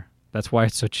 Sure. That's why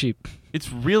it's so cheap.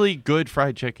 It's really good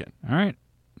fried chicken. All right.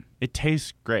 It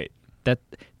tastes great. That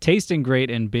tasting great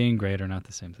and being great are not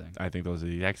the same thing. I think those are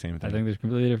the exact same thing. I think they're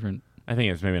completely different. I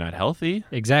think it's maybe not healthy.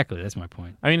 Exactly. That's my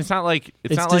point. I mean, it's not like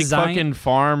It's not designed- like fucking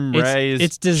farm raised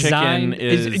It's designed. chicken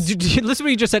is. Listen to what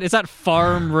you just said. It's not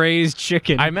farm raised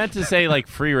chicken. I meant to say like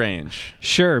free range.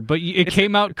 Sure, but it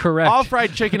came out correct. All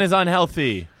fried chicken is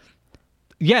unhealthy.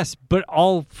 Yes, but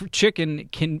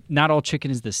not all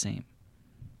chicken is the same.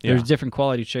 Yeah. There's different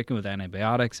quality chicken with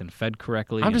antibiotics and fed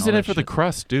correctly. I'm and just all in that it for the shit.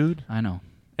 crust, dude, I know.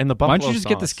 and the buffalo Why don't you just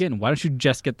get the sauce. skin? Why don't you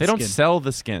just get the They skin? don't sell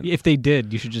the skin. If they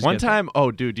did, you should just One get time, oh,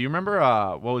 dude, do you remember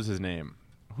what was his name?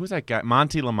 Who's that guy?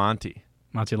 Monty Lamonti.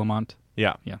 Monty Lamont.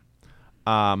 Yeah. Yeah.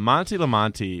 Monty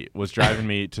Lamonti was driving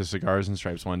me to Cigars and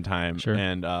Stripes one time, Sure.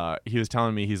 and he was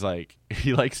telling me he's like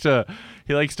he likes to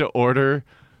order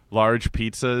large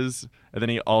pizzas, and then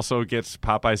he also gets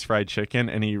Popeye's fried chicken,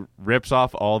 and he rips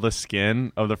off all the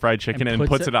skin of the fried chicken and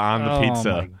puts it on the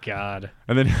pizza, Oh my god,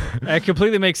 and then that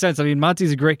completely makes sense. I mean,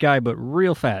 Monty's a great guy, but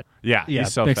real fat. yeah,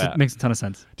 he's so makes fat. makes a ton of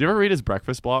sense. Do you ever read his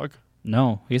breakfast blog?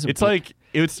 No, he's It's like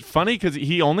it's funny because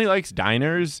he only likes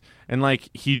diners, and like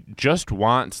he just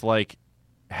wants like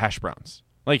hash browns.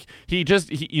 Like he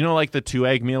you know, like the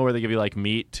 2-egg meal where they give you like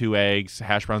meat, 2 eggs,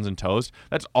 hash browns, and toast.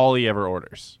 That's all he ever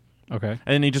orders. okay.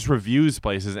 And then he just reviews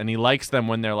places, and he likes them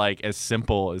when they're like as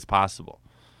simple as possible.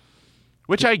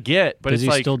 Which I get, but Does it's he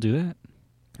like still do that?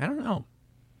 I don't know.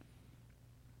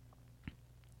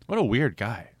 What a weird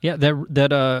guy. Yeah, that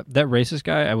racist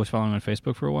guy I was following on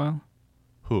Facebook for a while.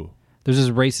 Who? There's this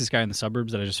racist guy in the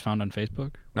suburbs that I just found on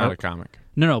Facebook. Not a comic.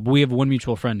 No, but we have one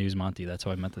mutual friend who's Monty. That's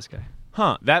how I met this guy.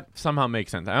 Huh? That somehow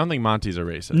makes sense. I don't think Monty's a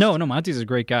racist. No, Monty's a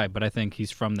great guy, but I think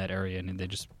he's from that area, and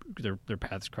their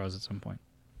paths cross at some point.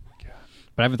 God.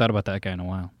 But I haven't thought about that guy in a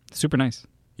while. Super nice.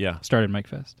 Yeah, Started Mike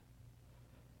Fest.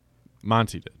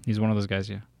 Monty did. He's one of those guys.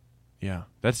 Yeah. Yeah,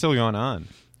 that's still going on.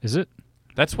 Is it?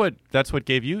 That's what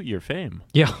gave you your fame.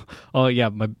 Yeah. Oh yeah.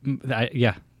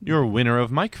 Yeah. You're a winner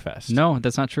of Mike Fest. No,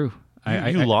 that's not true.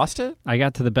 You lost it? I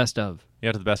got to the best of. You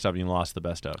got to the best of, and you lost the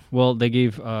best of. Well, they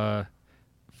gave 4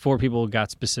 people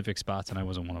got specific spots, and I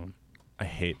wasn't one of them. I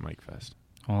hate Mike Fest.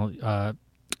 Well,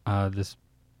 This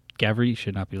Gavry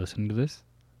should not be listening to this.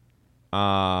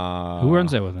 Who Who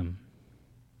runs that with him?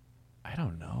 I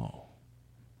don't know.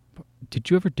 Did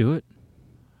you ever do it?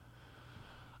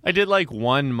 I did like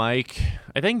one mic.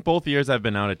 I think both years I've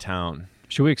been out of town.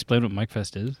 Should we explain what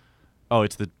MikeFest is? Oh,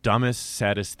 it's the dumbest,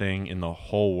 saddest thing in the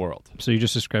whole world. So you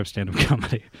just described stand-up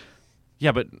comedy.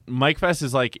 Yeah, but MikeFest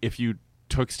is like if you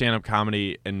took stand-up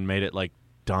comedy and made it like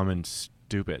dumb and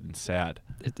stupid and sad.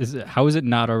 How is it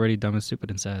not already dumb and stupid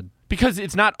and sad? Because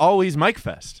it's not always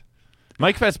MikeFest.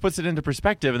 MikeFest puts it into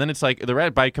perspective, and then it's like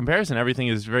by comparison, everything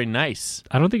is very nice.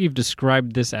 I don't think you've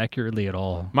described this accurately at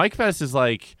all. MikeFest is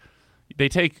like they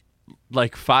take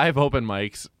like 5 open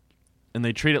mics and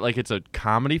they treat it like it's a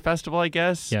comedy festival, I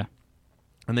guess. Yeah.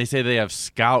 And they say they have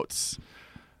scouts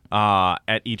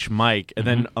at each mic, and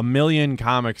then a million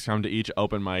comics come to each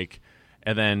open mic,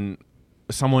 and then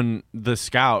the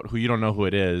scout, who you don't know who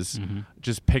it is,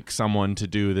 just picks someone to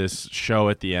do this show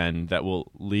at the end that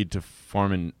will lead to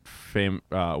fame.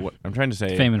 What I'm trying to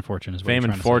say, fame and fortune is what fame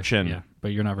you're and trying to fortune. say. Yeah,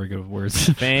 but you're not very good with words.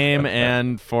 Fame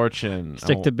and fortune.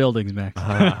 Stick to buildings, Max.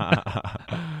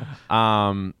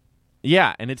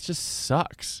 Yeah, and it just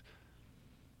sucks.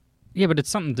 Yeah, but it's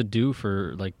something to do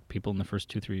for like people in the first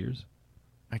 2-3 years.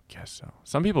 I guess so.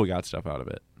 Some people got stuff out of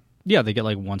it. Yeah, they get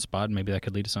like one spot, and maybe that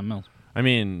could lead to something else. I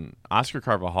mean, Oscar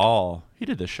Carvajal, he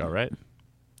did this show, right?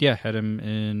 Yeah, had him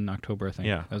in October, I think.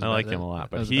 Yeah, I like him a lot.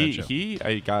 But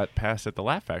I got passed at the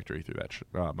Laugh Factory through that.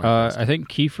 I think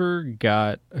Kiefer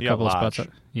got a couple of spots.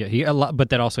 Yeah, he a lot,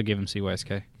 but that also gave him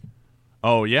CYSK.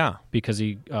 Oh yeah, because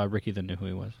Ricky then knew who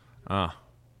he was.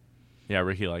 Yeah,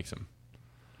 Ricky likes him.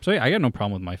 So yeah, I got no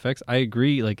problem with MikeFest. I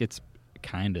agree, like it's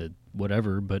kind of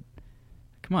whatever, but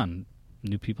come on,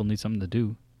 new people need something to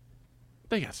do.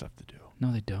 They got stuff to do.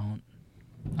 No, they don't.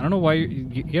 I don't know why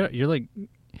you're like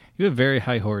you have a very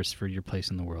high horse for your place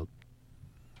in the world.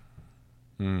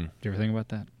 Do you ever think about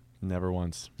that? Never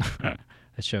once.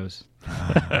 It shows.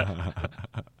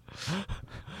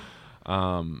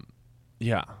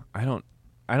 Yeah, I don't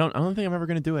think I'm ever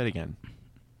going to do it again.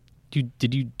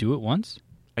 Did you do it once?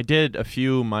 I did a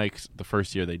few mics the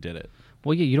first year they did it.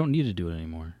 Well, yeah, you don't need to do it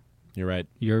anymore. You're right.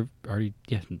 You're already,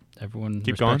 yeah, everyone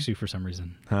Keep respects going. you for some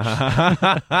reason.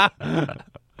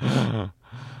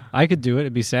 I could do it.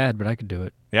 It'd be sad, but I could do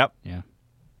it. Yep. Yeah.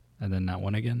 And then not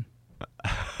one again.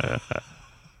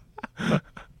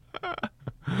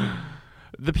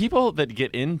 The people that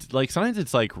get in, like, sometimes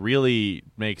it's like really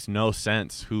makes no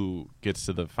sense who gets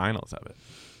to the finals of it.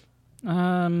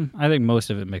 I think most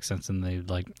of it makes sense, and they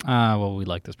like, well, we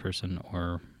like this person,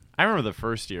 or I remember the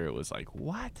first year it was like,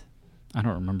 what? I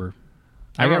don't remember.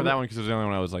 I remember that one because it was the only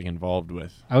one I was like involved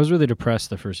with. I was really depressed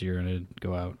the first year, and I didn't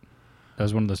go out. That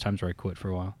was one of those times where I quit for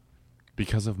a while.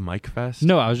 Because of MikeFest?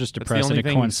 No, I was just depressed. That's the only and it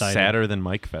thing coincided. sadder than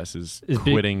MikeFest is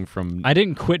quitting from. I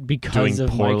didn't quit because doing of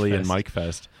poorly MikeFest. in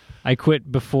MikeFest. I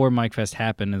quit before MikeFest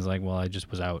happened. It's like, well, I just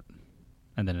was out,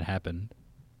 and then it happened.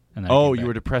 And then Oh, you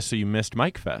were depressed, so you missed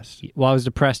MikeFest. Well, I was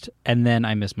depressed, and then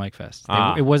I missed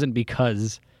MikeFest. It wasn't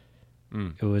because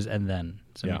it was and then.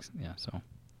 So Yeah. So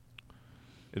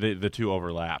the two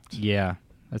overlapped. yeah,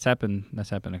 that's happened. That's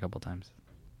happened a couple times.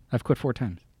 I've quit 4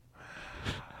 times.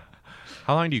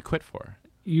 How long do you quit for?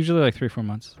 Usually like 3-4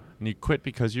 months. And you quit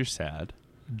because you're sad.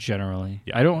 Generally,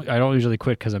 Yeah. I don't usually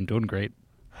quit because I'm doing great.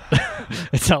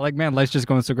 It's not like, man, life's just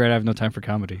going so great. I have no time for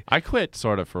comedy. I quit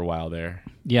sort of for a while there.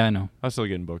 Yeah, I know. I was still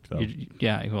getting booked though.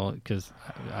 Yeah, well, because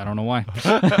I don't know why.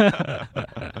 I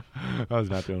was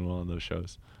not doing well on those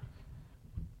shows.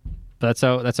 But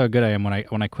that's how good I am when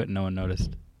I quit. No one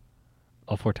noticed.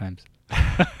 All 4 times.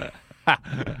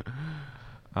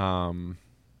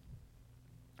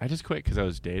 I just quit because I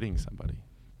was dating somebody.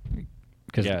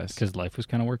 Because life was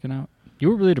kind of working out. You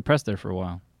were really depressed there for a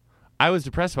while. I was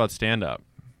depressed about stand-up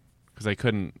because I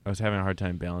was having a hard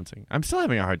time balancing. I'm still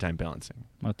having a hard time balancing.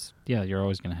 You're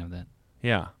always going to have that.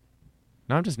 Yeah.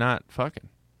 No, I'm just not fucking.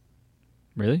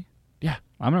 Really? Yeah.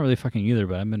 I'm not really fucking either,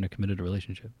 but I'm in a committed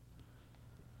relationship.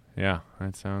 Yeah,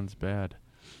 that sounds bad.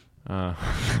 Hey,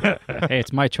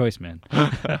 it's my choice, man.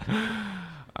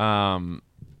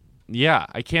 Yeah,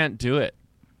 I can't do it.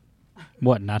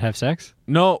 What, not have sex?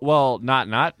 No, well,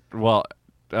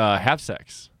 have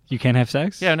sex. You can't have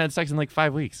sex? Yeah, I haven't had sex in like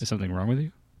 5 weeks. Is something wrong with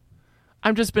you?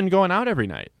 I've just been going out every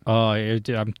night. Oh,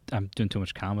 I'm doing too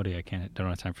much comedy. I don't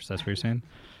have time for sex. What you're saying?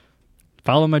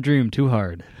 Follow my dream too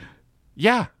hard.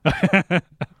 Yeah.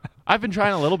 I've been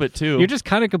trying a little bit too. You're just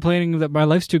kind of complaining that my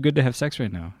life's too good to have sex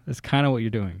right now. That's kind of what you're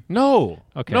doing. No.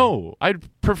 Okay. No, I'd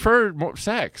prefer more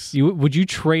sex. Would you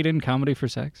trade in comedy for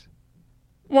sex?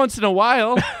 Once in a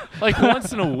while. Like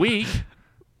once in a week.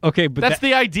 Okay, but that's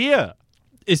the idea.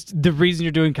 Is the reason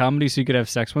you're doing comedy so you could have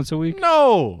sex once a week?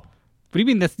 No. What do you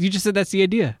mean? You just said that's the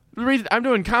idea. The reason I'm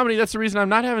doing comedy, that's the reason I'm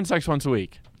not having sex once a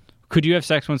week. Could you have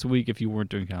sex once a week if you weren't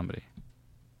doing comedy?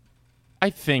 I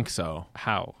think so.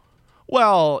 How?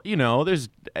 Well, there's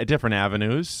different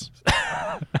avenues.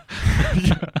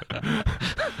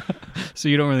 So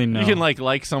you don't really know. You can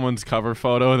like someone's cover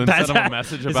photo and then send them a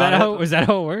message about it. Is that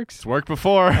how it works? It's worked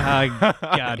before.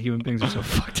 God, human beings are so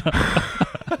fucked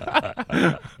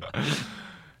up.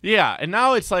 Yeah, and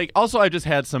now it's like, also I've just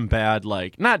had some bad,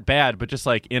 like, not bad, but just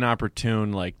like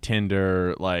inopportune, like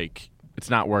Tinder, like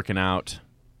it's not working out.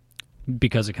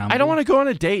 Because of comedy? I don't want to go on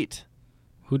a date.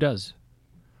 Who does?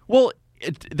 Well,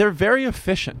 they're very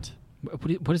efficient.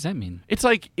 What does that mean? It's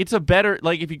like, it's a better,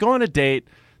 like if you go on a date,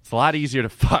 it's a lot easier to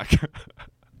fuck.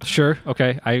 Sure,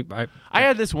 okay. I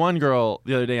had this one girl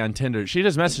the other day on Tinder. She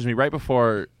just messaged me right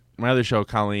before my other show,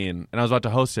 Colleen, and I was about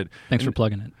to host it. Thanks for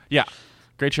plugging it. Yeah,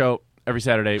 great show. Every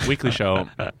Saturday, weekly show.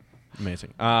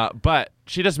 Amazing. But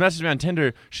she just messaged me on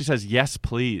Tinder. She says, yes,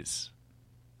 please.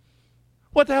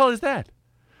 What the hell is that?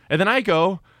 And then I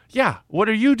go, yeah, what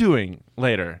are you doing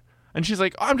later? And she's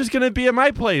like, I'm just going to be at my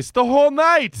place the whole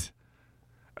night.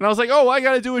 And I was like, oh, I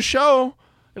got to do a show.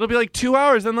 It'll be like 2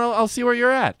 hours, then I'll see where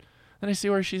you're at. Then I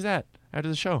see where she's at after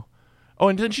the show. Oh,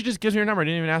 and then she just gives me her number. I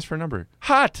didn't even ask for a number.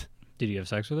 Hot. Did you have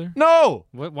sex with her? No.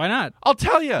 Why not? I'll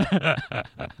tell you.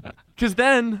 Because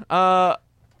then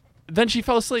she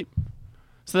fell asleep.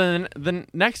 So then the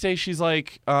next day she's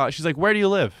like, where do you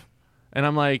live? And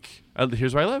I'm like,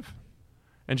 here's where I live.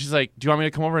 And she's like, do you want me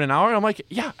to come over in an hour? And I'm like,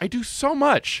 yeah, I do so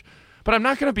much, but I'm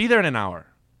not going to be there in an hour.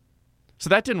 So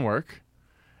that didn't work.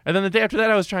 And then the day after that,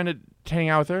 I was trying to hang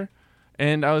out with her,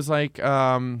 and I was like,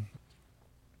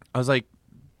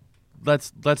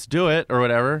 let's do it or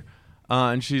whatever.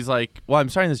 And she's like, well, I'm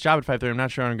starting this job at 5:30. I'm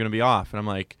not sure I'm going to be off. And I'm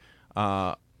like,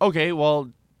 okay, well,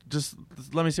 just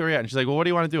let me see where you're at. And she's like, well, what do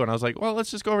you want to do? And I was like, well,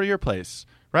 let's just go over to your place,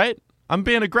 right? I'm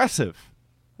being aggressive.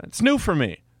 It's new for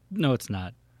me. No, it's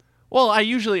not. Well, I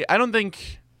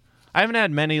haven't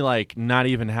had many, like, not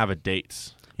even have a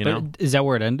dates, know? Is that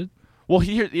where it ended? Well,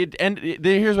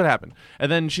 here's what happened.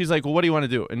 And then she's like, well, what do you want to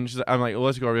do? And I'm like, well,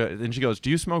 let's go over. And she goes, do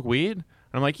you smoke weed? And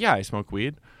I'm like, yeah, I smoke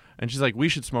weed. And she's like, we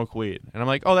should smoke weed. And I'm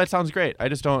like, oh, that sounds great. I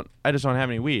just don't have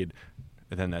any weed.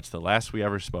 And then that's the last we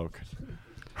ever spoke.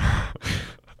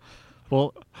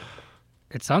 Well,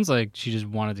 it sounds like she just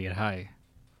wanted to get high.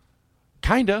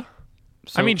 Kinda.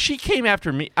 So, I mean, she came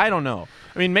after me. I don't know.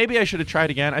 I mean, maybe I should have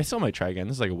tried again. I still might try again.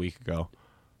 This is like a week ago.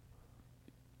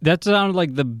 That sounded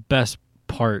like the best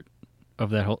part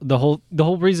of that the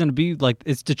whole reason to be like,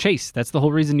 it's to chase. That's the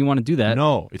whole reason you want to do that.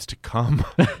 No, it's to come.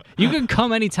 You can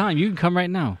come anytime. You can come right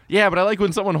now. Yeah, but I like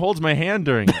when someone holds my hand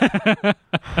during it.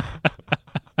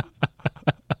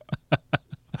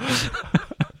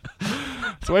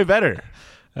 It's way better.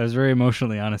 That was very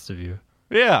emotionally honest of you.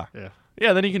 Yeah. Yeah.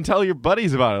 Yeah, then you can tell your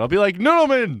buddies about it. I'll be like,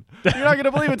 Noodleman, you're not going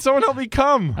to believe it. Someone help me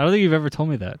come. I don't think you've ever told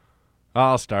me that.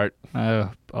 I'll start.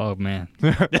 Oh, man.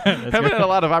 Haven't had a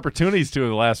lot of opportunities to in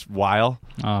the last while.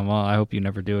 Well, I hope you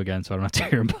never do again, so I don't have to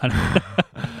hear about it.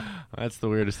 That's the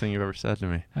weirdest thing you've ever said to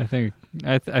me. I think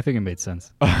it made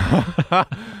sense.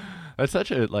 That's such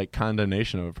a like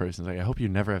condemnation of a person. It's like, I hope you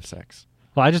never have sex.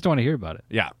 Well, I just don't want to hear about it.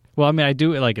 Yeah. Well, I mean, I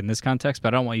do it like in this context,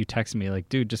 but I don't want you texting me like,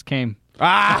 dude, just came.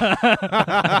 That'd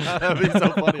be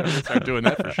so funny. I'm gonna start doing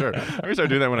that for sure. I'm gonna start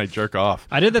doing that when I jerk off.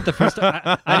 I did that the first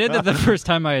time. I did that the first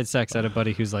time I had sex. I had a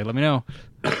buddy who's like, "Let me know."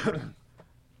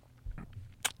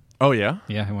 Oh yeah.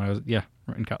 Yeah, when I was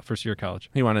in first year of college.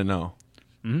 He wanted to know.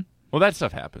 Mm-hmm. Well, that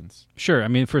stuff happens. Sure. I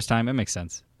mean, first time it makes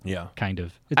sense. Yeah. Kind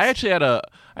of. I actually had a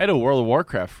World of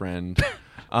Warcraft friend.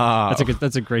 That's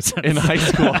a great sentence. In high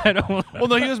school. Well,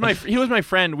 no, he was my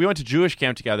friend. We went to Jewish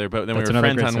camp together, but then we were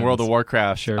friends on World of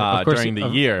Warcraft during the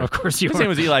year. Of course you were. His name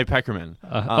was Eli Peckerman.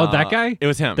 That guy? It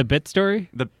was him. The bit story?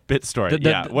 The bit story.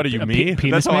 Yeah. What are you, me?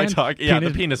 Penis That's how man? I talk. Yeah,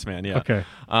 the penis man. Yeah. Okay.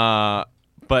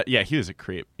 But yeah, he was a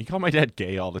creep. He called my dad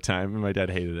gay all the time, and my dad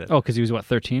hated it. Oh, because he was what,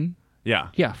 13? Yeah.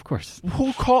 Yeah, of course.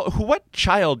 What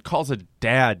child calls a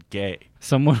dad gay?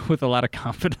 Someone with a lot of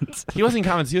confidence. He wasn't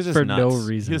confident. He was just for nuts. no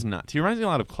reason. He was nuts. He reminds me a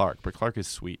lot of Clark, but Clark is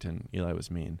sweet and Eli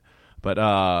was mean. But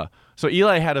so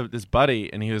Eli had this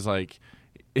buddy, and he was like,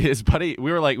 his buddy.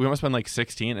 We must have been like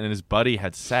 16, and his buddy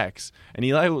had sex, and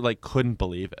Eli like couldn't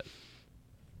believe it.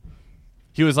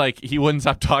 He was like, he wouldn't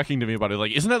stop talking to me about it.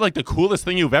 Like, isn't that like the coolest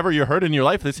thing you've ever heard in your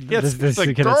life? This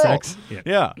like kid girl. had sex?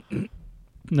 Yeah.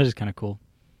 That is kind of cool.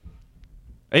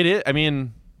 It is. I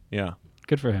mean, yeah.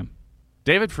 Good for him.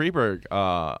 David Freeberg,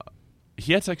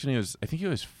 he had sex when I think he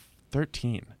was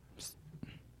 13.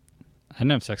 I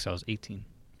didn't have sex till I was 18.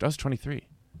 I was 23.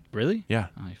 Really? Yeah.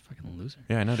 Oh, you fucking loser.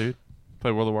 Yeah, I know, dude.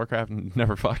 Played World of Warcraft and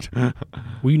never fucked.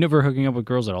 Were you never hooking up with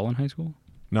girls at all in high school?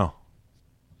 No.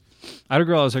 I had a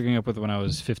girl I was hooking up with when I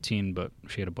was 15, but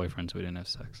she had a boyfriend, so we didn't have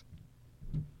sex.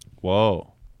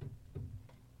 Whoa.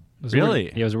 It was Really?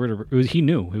 Weird, yeah, it was a weird. He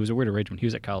knew. It was a weird arrangement. He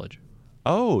was at college.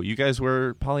 Oh, you guys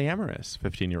were polyamorous,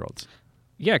 15-year-olds.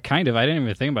 Yeah, kind of. I didn't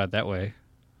even think about it that way.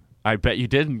 I bet you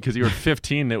didn't because you were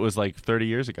 15. It was like 30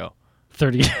 years ago.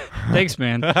 30. Thanks,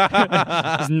 man. It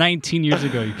was 19 years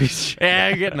ago, you piece of shit. Yeah,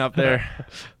 you're getting up there.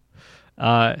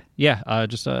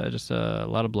 Just a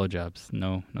lot of blowjobs.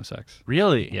 No sex.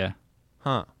 Really? Yeah.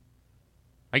 Huh.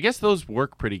 I guess those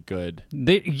work pretty good.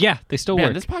 They still Man,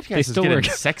 work. this podcast They is still getting work.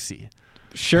 sexy.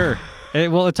 Sure.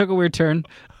 It took a weird turn.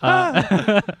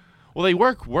 Well, they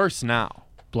work worse now.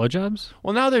 Blowjobs?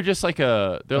 Well, now they're just like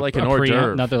they're like an hors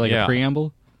d'oeuvre. Now they're like a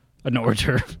preamble? An hors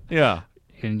d'oeuvre. Yeah.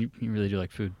 And you really do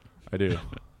like food. I do.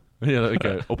 Yeah, like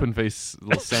an open face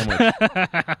little sandwich.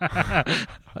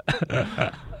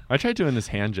 I tried doing this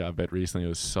hand job bit recently. It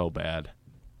was so bad.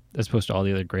 As opposed to all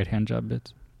the other great hand job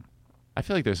bits? I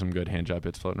feel like there's some good hand job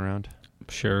bits floating around.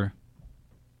 Sure.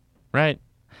 Right?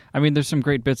 I mean, there's some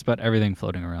great bits about everything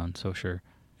floating around, so sure.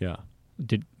 Yeah.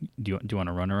 Do you want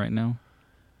to run it right now?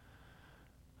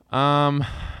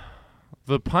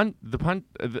 The punt.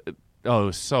 It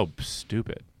was so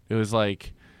stupid. It was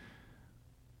like,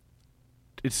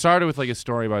 it started with like a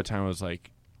story about a time I was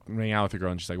like hanging out with a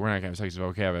girl and she's like, we're not gonna have sex. So,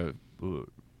 okay,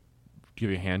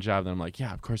 give you a hand job. Then I'm like,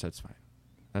 yeah, of course that's fine.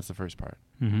 That's the first part.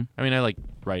 Mm-hmm. I mean, I like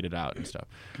write it out and stuff.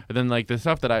 But then like the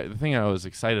thing I was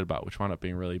excited about, which wound up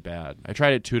being really bad. I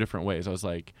tried it 2 different ways. I was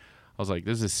like, this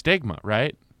is a stigma,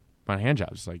 right? On hand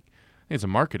jobs. It's like, I think it's a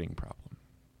marketing problem.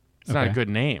 It's not a good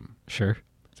name. Sure.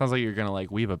 Sounds like you're gonna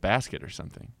like weave a basket or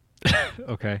something.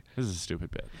 Okay. This is a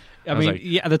stupid bit. I mean,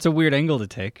 yeah, that's a weird angle to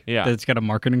take. Yeah. That it's got a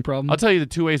marketing problem. I'll tell you the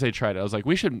 2 ways I tried it. I was like,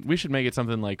 we should make it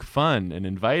something like fun and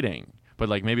inviting, but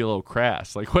like maybe a little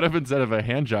crass. Like, what if instead of a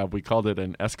hand job, we called it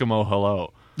an Eskimo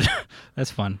hello?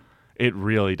 That's fun. It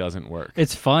really doesn't work.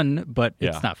 It's fun, but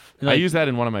it's not. I used that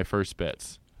in one of my first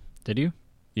bits. Did you?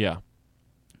 Yeah.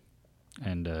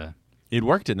 And it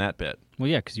worked in that bit. Well,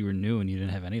 yeah, because you were new and you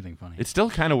didn't have anything funny. It still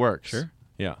kind of works. Sure.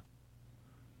 Yeah.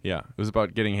 Yeah. It was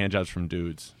about getting hand jobs from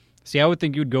dudes. See, I would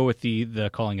think you'd go with the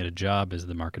calling it a job as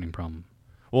the marketing problem.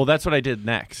 Well, that's what I did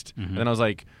next. Mm-hmm. And then I was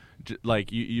like,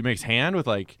 you mix hand with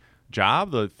like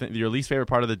job, your least favorite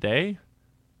part of the day.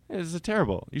 This is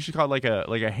terrible. You should call it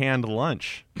like a hand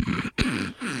lunch.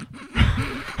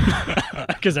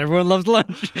 Because everyone loves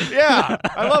lunch. Yeah,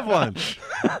 I love lunch.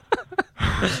 Why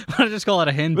don't I just call it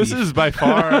a hand beef? This is by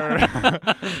far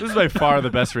the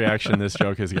best reaction this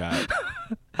joke has got.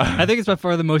 I think it's by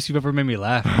far the most you've ever made me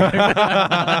laugh.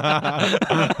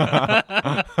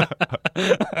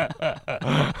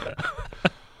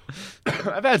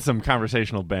 I've had some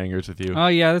conversational bangers with you. Oh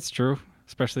yeah, that's true.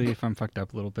 Especially if I'm fucked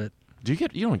up a little bit. You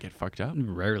don't get fucked up?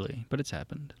 Rarely, but it's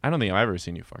happened. I don't think I've ever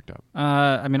seen you fucked up.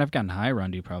 I mean, I've gotten high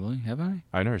around you probably. Have I?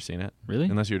 I've never seen it. Really?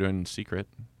 Unless you're doing secret.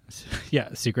 Yeah,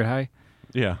 secret high.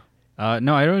 Yeah.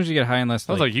 No, I don't usually get high unless.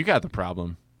 I was like, you got the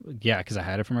problem. Yeah, because I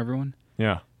had it from everyone.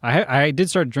 Yeah. I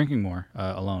did start drinking more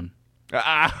alone.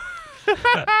 Oh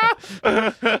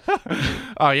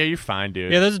yeah, you're fine,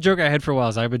 dude. Yeah, that's a joke I had for a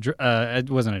while. I've been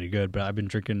it wasn't any good, but I've been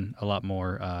drinking a lot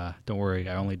more. Don't worry,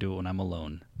 I only do it when I'm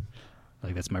alone.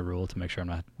 Like that's my rule to make sure I'm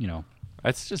not,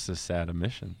 That's just a sad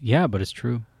admission. Yeah, but it's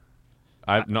true.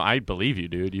 I believe you,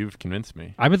 dude. You've convinced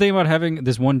me. I've been thinking about having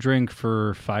this one drink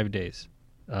for 5 days.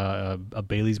 A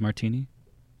Bailey's Martini.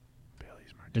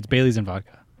 Bailey's Martini. It's Bailey's and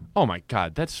vodka. Oh my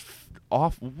god, that's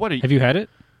off. What are you? Have you had it?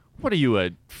 What are you, a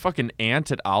fucking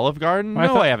ant at Olive Garden? I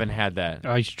No, thought- I haven't had that.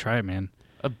 Oh, you should try it, man.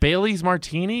 A Bailey's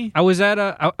Martini? I was at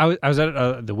I was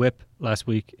at the Whip last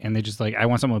week, and they just like, I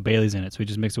want something with Bailey's in it, so we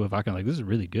just mixed it with vodka. I'm like, this is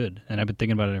really good, and I've been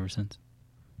thinking about it ever since.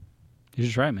 You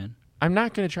should try it, man. I'm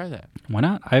not gonna try that. Why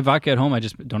not? I have vodka at home. I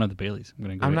just don't have the Bailey's. I'm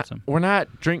gonna go get some. We're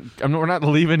not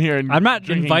leaving here. And I'm not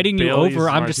drinking inviting you Bailey's over.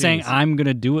 I'm just saying martinis. I'm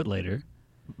gonna do it later.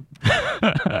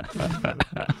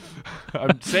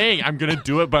 I'm saying I'm gonna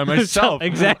do it by myself.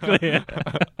 Exactly.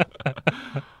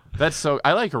 That's so.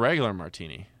 I like a regular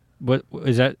martini. What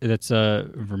is that? That's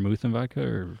vermouth and vodka,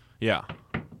 or Yeah,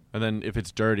 and then if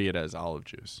it's dirty, it has olive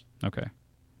juice. okay.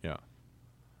 Yeah,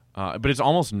 but it's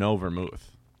almost no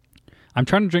vermouth. I'm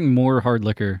trying to drink more hard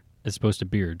liquor as opposed to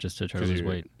beer, just to try to lose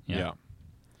weight. Yeah.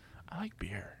 I like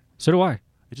beer. So do I.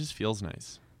 It just feels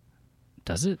nice.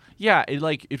 Does it? Yeah, I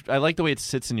like the way it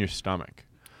sits in your stomach.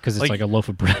 Because it's like a loaf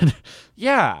of bread.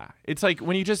 Yeah, it's like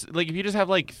when you just if you just have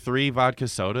like 3 vodka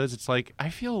sodas, it's like I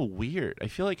feel weird. I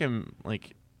feel like I'm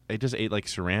like I just ate like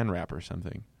Saran wrap or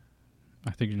something.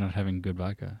 I think you're not having good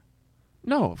vodka.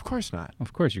 No, of course not.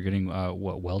 Of course, you're getting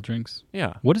well drinks.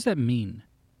 Yeah. What does that mean?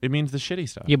 It means the shitty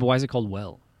stuff. Yeah, but why is it called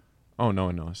well? Oh, no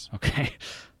one knows. Okay,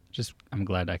 I'm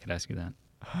glad I could ask you that.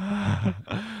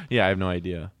 Yeah, I have no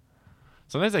idea.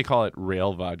 Sometimes they call it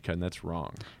rail vodka, and that's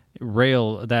wrong.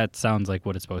 Rail, that sounds like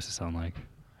what it's supposed to sound like.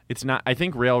 It's not. I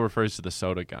think rail refers to the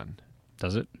soda gun.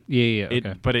 Does it? Yeah.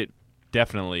 Okay. But it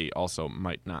definitely also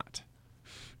might not.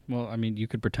 Well, I mean, you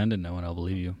could pretend to know, and I'll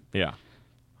believe you. Yeah.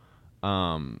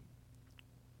 What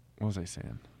was I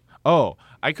saying? Oh,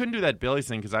 I couldn't do that Bailey's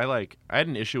thing because I had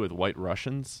an issue with White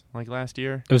Russians last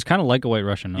year. It was kind of like a White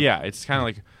Russian. No? Yeah, it's kind of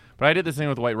like. But I did this thing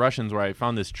with White Russians where I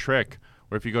found this trick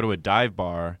where if you go to a dive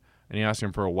bar and you ask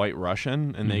them for a White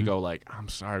Russian and they go I'm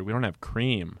sorry, we don't have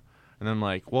cream. And I'm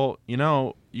like, well,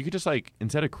 you could just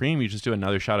instead of cream, you just do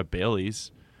another shot of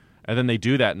Bailey's. And then they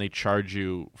do that and they charge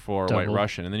you for a White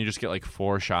Russian. And then you just get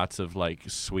 4 shots of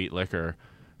sweet liquor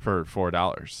for $4.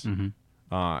 Mm-hmm.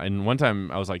 And one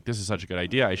time I was like, this is such a good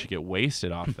idea. I should get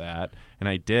wasted off that. And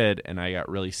I did. And I got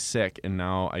really sick. And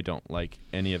now I don't like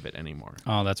any of it anymore.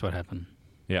 Oh, that's what happened.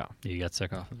 Yeah. You got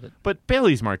sick off of it. But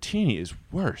Bailey's Martini is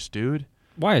worse, dude.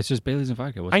 Why? It's just Bailey's and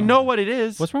vodka. I know what it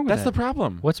is. What's wrong with That's that? the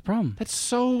problem. What's the problem? That's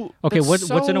so... Okay, that's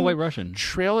what's in a so White Russian?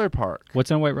 Trailer park.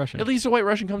 What's in a White Russian? At least a White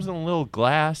Russian comes in a little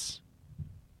glass.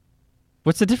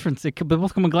 What's the difference? They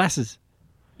both come in glasses.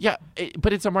 Yeah,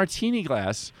 but it's a martini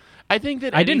glass. I think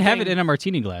that I didn't have it in a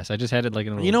martini glass. I just had it in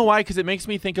a little... You know why? Because it makes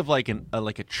me think of a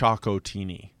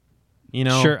Choco-tini.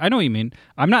 Sure, I know what you mean.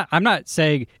 I'm not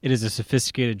saying it is a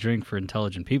sophisticated drink for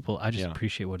intelligent people. I just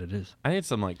appreciate what it is. I think it's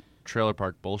some trailer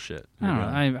park bullshit. I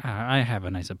don't know. I have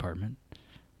a nice apartment.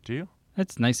 Do you?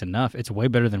 That's nice enough. It's way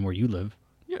better than where you live.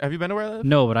 Yeah, have you been to where I live?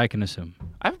 No, but I can assume.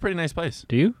 I have a pretty nice place.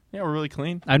 Do you? Yeah, we're really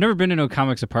clean. I've never been into a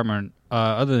comics apartment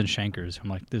other than Shanker's. I'm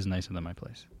like, this is nicer than my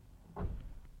place.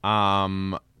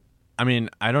 I mean,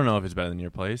 I don't know if it's better than your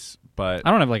place, but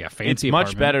I don't have a fancy it's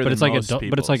much apartment, better but than it's like most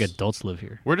but it's like people's. adults live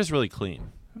here. We're just really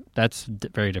clean. That's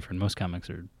very different. Most comics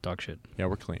are dog shit. Yeah,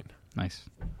 we're clean. Nice.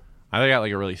 I got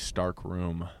a really stark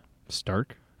room.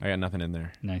 Stark? I got nothing in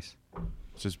there. Nice.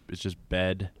 It's just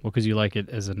bed. Well, because you like it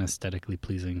as an aesthetically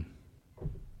pleasing.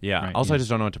 Yeah. Right, Also, yes. I just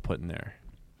don't know what to put in there.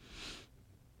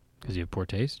 Because you have poor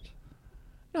taste?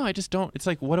 No, I just don't. It's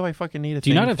what do I fucking need a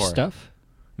Do you thing not have for? stuff?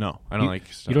 No, I don't like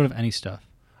stuff. You don't have any stuff?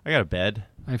 I got a bed.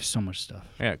 I have so much stuff.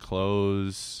 I got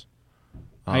clothes.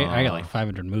 I got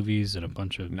 500 movies and a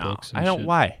bunch of No, books and I don't. shit.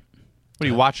 Why? What are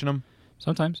you watching them?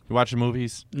 Sometimes. You watching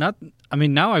movies? Not. I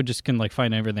mean, now I just can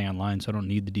find everything online, so I don't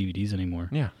need the DVDs anymore.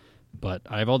 Yeah. But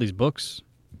I have all these books.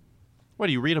 What,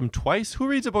 do you read them twice? Who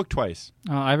reads a book twice?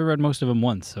 I haven't read most of them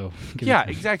once, so... Yeah,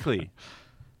 exactly.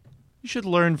 You should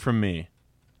learn from me.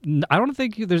 I don't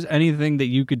think there's anything that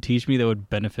you could teach me that would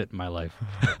benefit my life.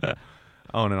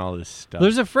 Owning all this stuff.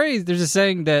 There's a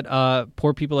saying that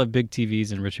poor people have big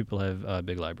TVs and rich people have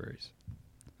big libraries.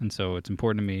 And so it's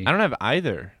important to me... I don't have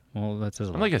either. Well, that says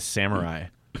a lot. I'm like a samurai.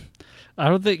 I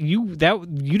don't think you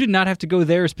did not have to go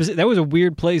there. That was a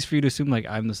weird place for you to assume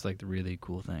I'm this the really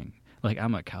cool thing.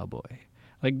 I'm a cowboy.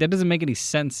 That doesn't make any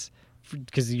sense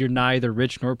because you're neither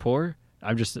rich nor poor.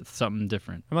 I'm just something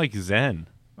different. I'm like Zen.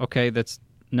 Okay,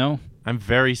 no. I'm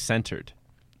very centered.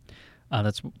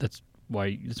 That's why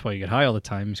you get high all the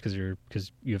time, because you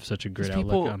have such a great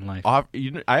outlook on life.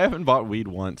 I haven't bought weed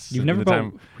once. You've never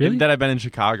bought really? That I've been in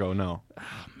Chicago. No.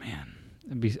 Oh man.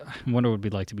 I wonder what it'd be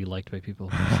like to be liked by people.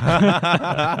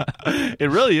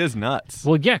 It really is nuts.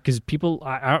 Well, yeah, because people,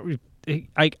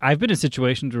 I've been in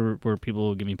situations where people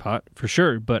will give me pot for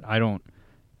sure, but I don't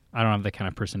have that kind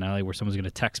of personality where someone's going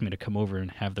to text me to come over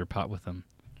and have their pot with them.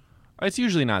 It's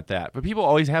usually not that, but people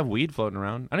always have weed floating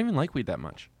around. I don't even like weed that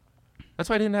much. That's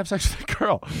why I didn't have sex with that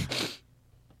girl.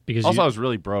 Because I was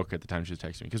really broke at the time she was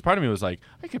texting me. Because part of me was like,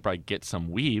 I could probably get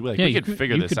some weed. We could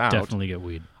figure this out. You could definitely get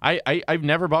weed. I've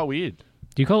never bought weed.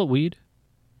 Do you call it weed?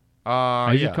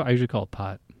 I usually call it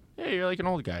pot. Yeah, you're like an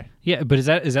old guy. Yeah, but is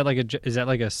that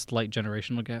like a slight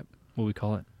generational gap? What we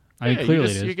call it? I mean, clearly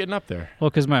it is. You're getting up there. Well,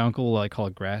 because my uncle will call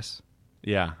it grass.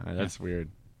 Yeah, that's weird.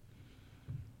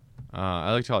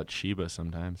 I like to call it Chiba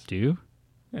sometimes. Do you?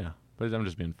 Yeah, but I'm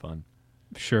just being fun.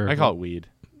 Sure. I call it weed.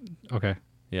 Okay.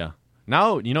 Yeah.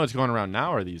 Now what's going around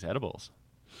now are these edibles.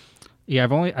 Yeah,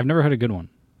 I've never had a good one.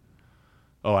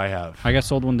 Oh, I have. I got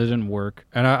sold one that didn't work,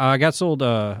 and I got sold.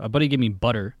 A buddy gave me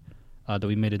butter that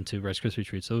we made into Rice Krispie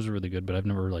treats. Those are really good, but I've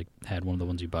never had one of the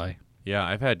ones you buy. Yeah,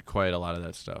 I've had quite a lot of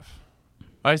that stuff.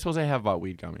 I suppose I have bought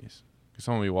weed gummies. Because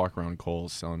when we walk around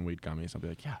Kohl's selling weed gummies, I'll be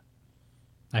like, yeah.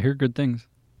 I hear good things.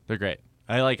 They're great.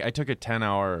 I took a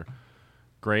 10-hour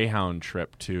Greyhound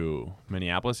trip to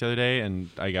Minneapolis the other day, and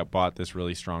I bought this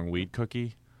really strong weed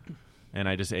cookie, and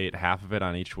I just ate half of it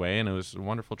on each way, and it was a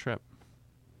wonderful trip.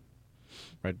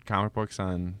 Read comic books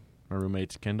on my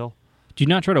roommate's Kindle. Do you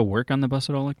not try to work on the bus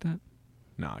at all like that?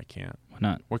 No, I can't. Why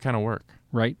not? What kind of work?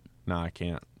 Write? No, I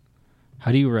can't.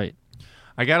 How do you write?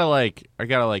 I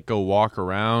gotta go walk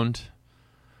around,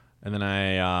 and then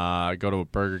I go to a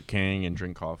Burger King and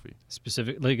drink coffee.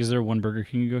 Specific, like, is there one Burger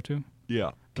King you go to?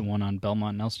 Yeah. The one on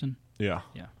Belmont and Elston? Yeah.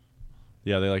 Yeah.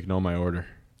 Yeah, they know my order.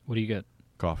 What do you get?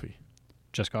 Coffee.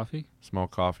 Just coffee? Small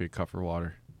coffee, a cup for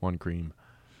water, 1 cream.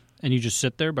 And you just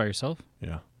sit there by yourself?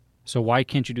 Yeah. So why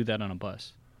can't you do that on a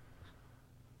bus?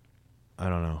 I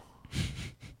don't know.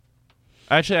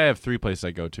 Actually, I have 3 places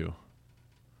I go to.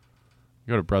 I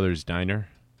go to Brothers Diner,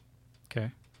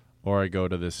 Okay. or I go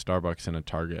to this Starbucks and a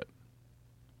Target.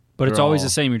 But it's They're always all- the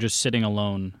same. You're just sitting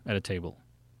alone at a table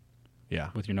Yeah.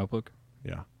 with your notebook.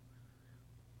 Yeah.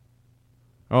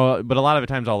 Oh, but a lot of the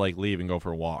times I'll leave and go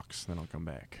for walks, then I'll come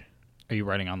back Are you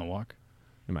writing on the walk?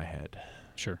 in my head.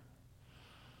 Sure.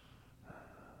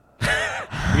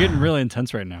 You're getting really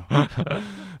intense right now.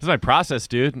 This is my process,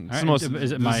 dude. It's right, the most,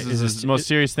 is it this my- is is this- the most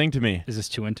serious thing to me. Is this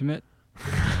too intimate?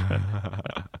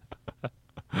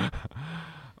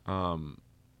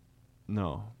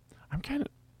 No.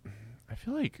 I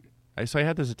feel like I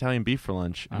had this Italian beef for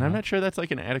lunch, and I'm Uh-huh. not sure that's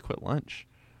an adequate lunch.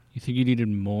 You think you needed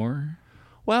more?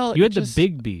 Well, You it had just- the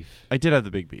big beef. I did have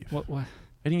the big beef. What? I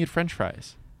didn't get French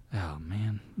fries. Oh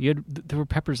man, you had there were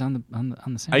peppers on the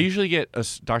I sandwich. usually get a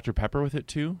Dr. Pepper with it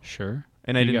too, Sure.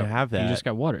 and I You didn't got- have that. You just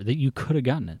got water. That you could have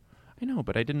gotten it. I know,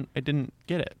 but I didn't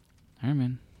get it. All right,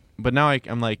 man. But now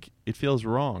I'm like, it feels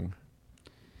wrong.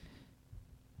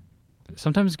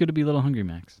 Sometimes it's good to be a little hungry,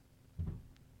 Max.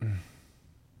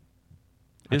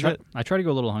 Is it? I try to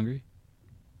go a little hungry.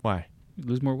 Why? You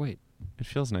lose more weight. It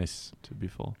feels nice to be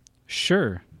full.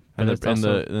 Sure. And But that's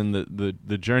also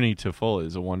the journey to full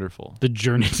is a wonderful. the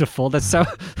journey to full. That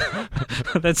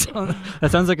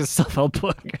sounds like a self-help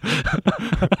book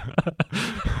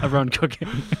around cooking.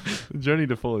 The journey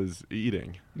to full is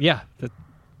eating. Yeah, that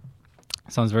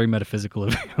sounds very metaphysical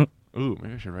of you. Ooh,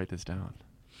 maybe I should write this down.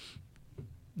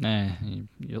 Nah,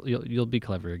 you'll be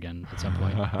clever again at some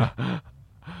point.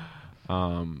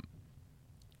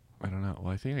 I don't know.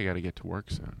 Well, I think I got to get to work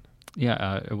soon.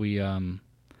 Yeah, we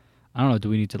I don't know. Do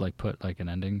we need to put an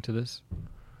ending to this?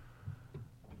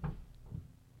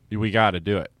 We got to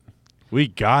do it. We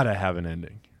got to have an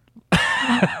ending.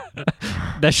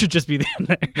 That should just be the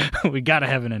ending. We gotta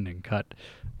have an ending. Cut.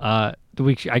 I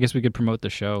guess we could promote the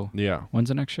show. Yeah. When's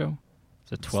the next show?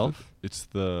 Is it 12th? It's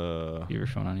the You have your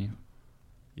phone on you?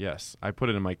 yes. I put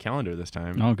it in my calendar this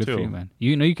time. Oh, good too. for you, man.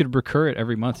 You could recur it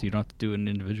every month. So you don't have to do it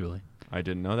individually. I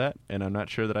didn't know that, and I'm not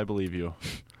sure that I believe you.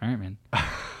 All right, man.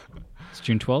 It's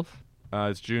June 12th.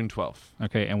 It's June 12th.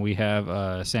 Okay, and we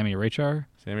have Sammy Rachar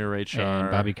Sammy Rachar,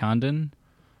 and Bobby Condon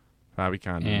Bobby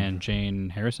Condon, and Jane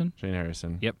Harrison. Jane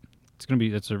Harrison. Yep.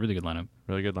 That's a really good lineup.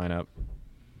 Really good lineup.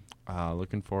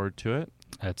 Looking forward to it.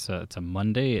 It's a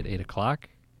Monday at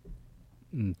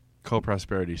 8:00.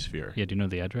 Co-Prosperity Sphere. Yeah, do you know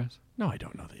the address? No, I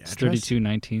don't know the address. It's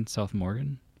 3219 South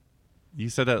Morgan. You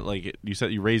said that you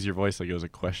said you raised your voice like it was a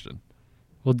question.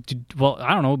 Well,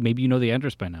 I don't know. Maybe you know the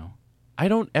address by now. I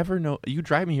don't ever know. You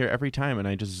drive me here every time, and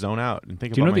I just zone out and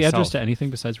think Do you about know the myself. address to anything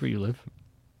besides where you live?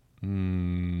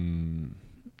 Mm,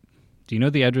 Do you know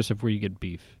the address of where you get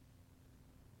beef?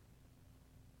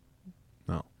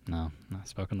 no. No, not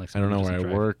spoken like I don't someone know who where I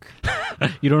doesn't work.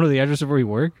 drive. You don't know the address of where you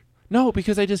work? No,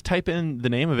 because I just type in the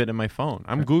name of it in my phone.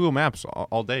 I'm Okay. Google Maps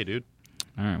all day, dude.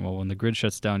 All right. Well, when the grid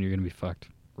shuts down, you're gonna be fucked.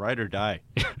 Ride or die.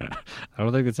 I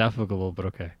don't think it's applicable, but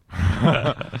okay.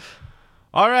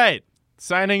 All right.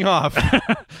 Signing off.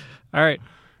 All right.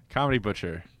 Comedy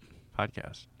Butcher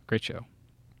podcast. Great show.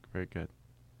 Very good.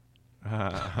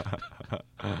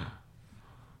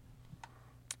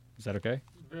 Is that okay?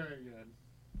 Very good.